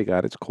the study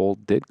guide. It's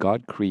called "Did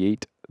God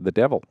Create the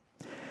devil.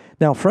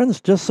 Now, friends,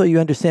 just so you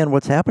understand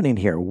what's happening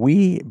here,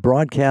 we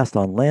broadcast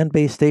on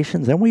land-based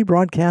stations and we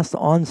broadcast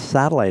on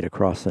satellite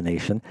across the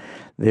nation.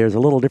 There's a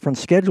little different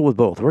schedule with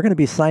both. We're going to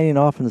be signing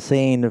off and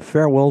saying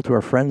farewell to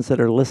our friends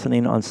that are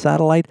listening on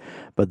satellite,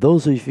 but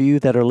those of you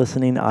that are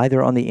listening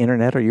either on the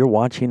internet or you're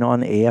watching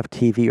on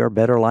AFTV or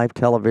Better Live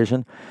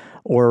Television,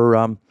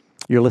 or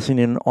you're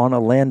listening on a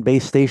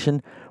land-based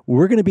station,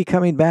 we're going to be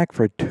coming back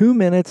for 2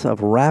 minutes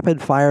of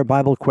rapid-fire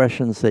Bible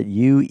questions that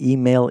you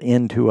email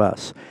in to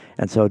us.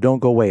 And so don't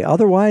go away.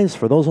 Otherwise,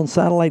 for those on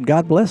satellite,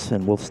 God bless,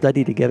 and we'll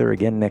study together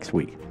again next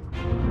week.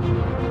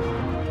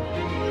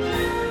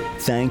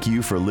 Thank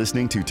you for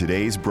listening to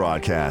today's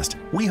broadcast.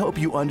 We hope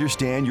you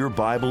understand your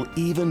Bible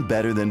even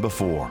better than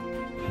before.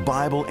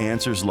 Bible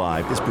Answers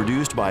Live is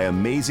produced by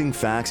Amazing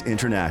Facts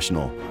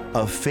International,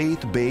 a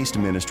faith-based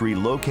ministry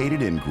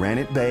located in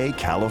Granite Bay,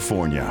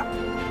 California.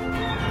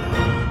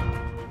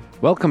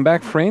 Welcome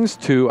back, friends,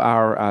 to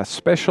our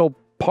special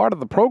part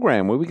of the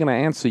program where we're going to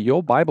answer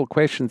your Bible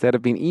questions that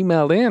have been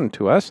emailed in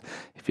to us.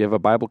 If you have a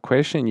Bible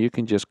question, you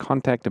can just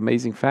contact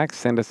Amazing Facts,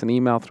 send us an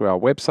email through our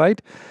website.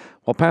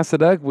 Well, Pastor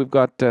Doug, we've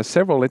got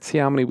several. Let's see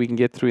how many we can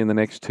get through in the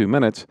next 2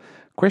 minutes.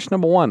 Question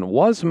number 1,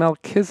 was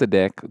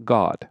Melchizedek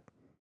God?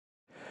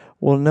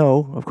 Well,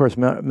 no. Of course,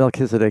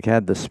 Melchizedek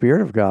had the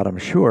Spirit of God, I'm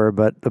sure,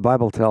 but the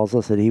Bible tells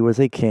us that he was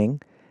a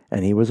king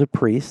and he was a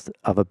priest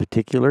of a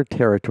particular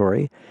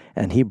territory,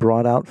 and he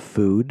brought out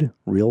food,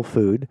 real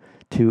food,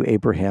 to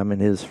Abraham and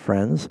his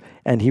friends,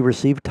 and he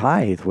received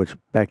tithe, which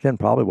back then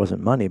probably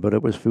wasn't money, but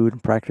it was food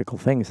and practical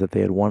things that they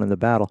had won in the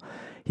battle.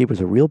 He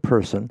was a real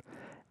person,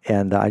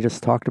 and I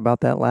just talked about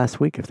that last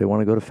week. If they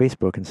want to go to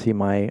Facebook and see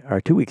or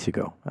 2 weeks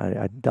ago,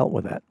 I dealt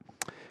with that.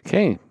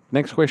 Okay,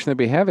 next question that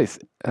we have is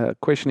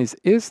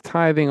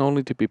tithing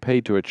only to be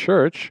paid to a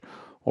church,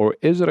 or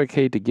is it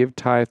okay to give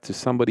tithe to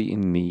somebody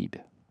in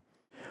need?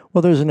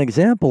 Well, there's an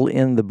example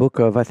in the book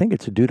of, I think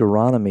it's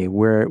Deuteronomy,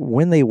 where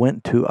when they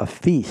went to a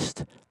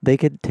feast, they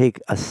could take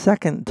a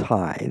second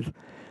tithe,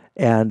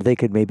 and they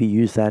could maybe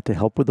use that to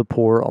help with the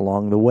poor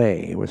along the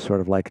way. It was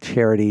sort of like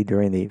charity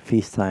during the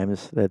feast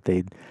times that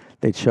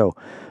they'd show.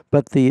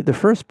 But the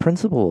first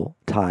principal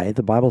tithe,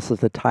 the Bible says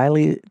the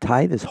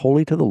tithe is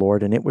holy to the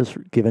Lord, and it was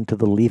given to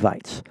the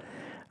Levites.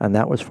 And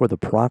that was for the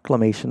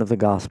proclamation of the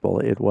gospel.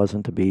 It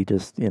wasn't to be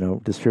just,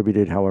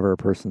 distributed however a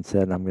person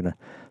said, I'm going to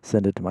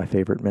send it to my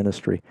favorite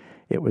ministry.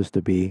 It was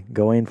to be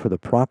going for the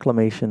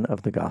proclamation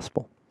of the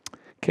gospel.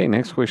 Okay,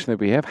 next question that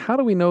we have. How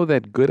do we know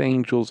that good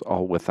angels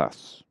are with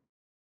us?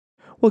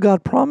 Well,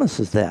 God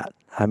promises that.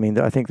 I mean,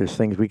 I think there's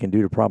things we can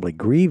do to probably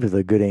grieve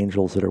the good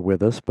angels that are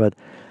with us, but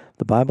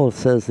the Bible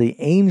says the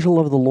angel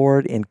of the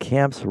Lord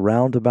encamps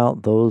round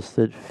about those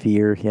that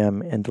fear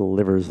him and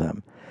delivers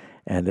them.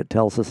 And it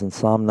tells us in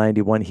Psalm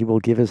 91, he will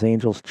give his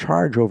angels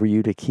charge over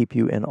you to keep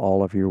you in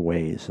all of your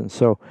ways. And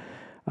so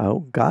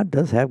God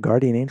does have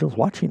guardian angels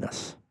watching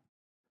us.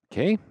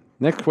 Okay,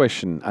 next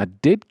question.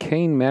 Did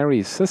Cain marry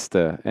his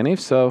sister? And if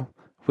so,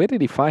 where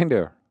did he find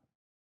her?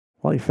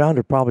 Well, he found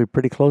her probably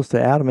pretty close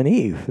to Adam and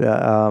Eve.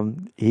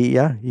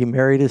 He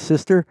married his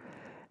sister.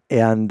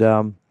 And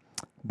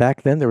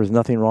back then, there was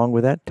nothing wrong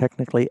with that.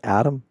 Technically,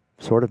 Adam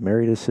sort of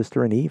married his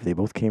sister and Eve. They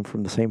both came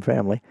from the same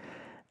family.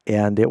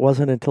 And it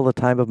wasn't until the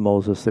time of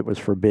Moses that it was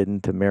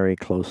forbidden to marry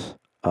close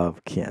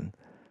of kin.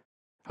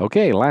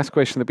 Okay, last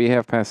question that we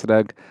have, Pastor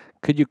Doug.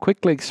 Could you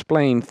quickly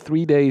explain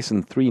 3 days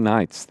and 3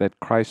 nights that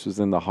Christ was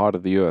in the heart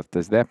of the earth?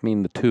 Does that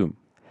mean the tomb?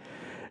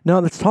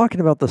 No, that's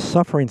talking about the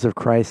sufferings of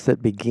Christ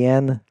that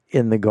began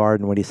in the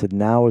garden when he said,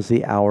 now is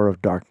the hour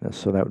of darkness.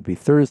 So that would be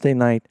Thursday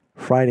night,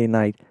 Friday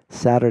night,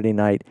 Saturday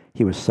night.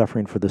 He was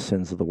suffering for the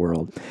sins of the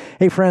world.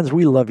 Hey, friends,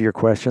 we love your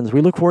questions.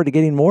 We look forward to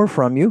getting more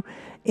from you.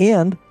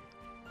 And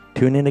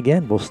tune in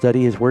again. We'll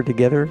study his word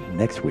together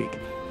next week.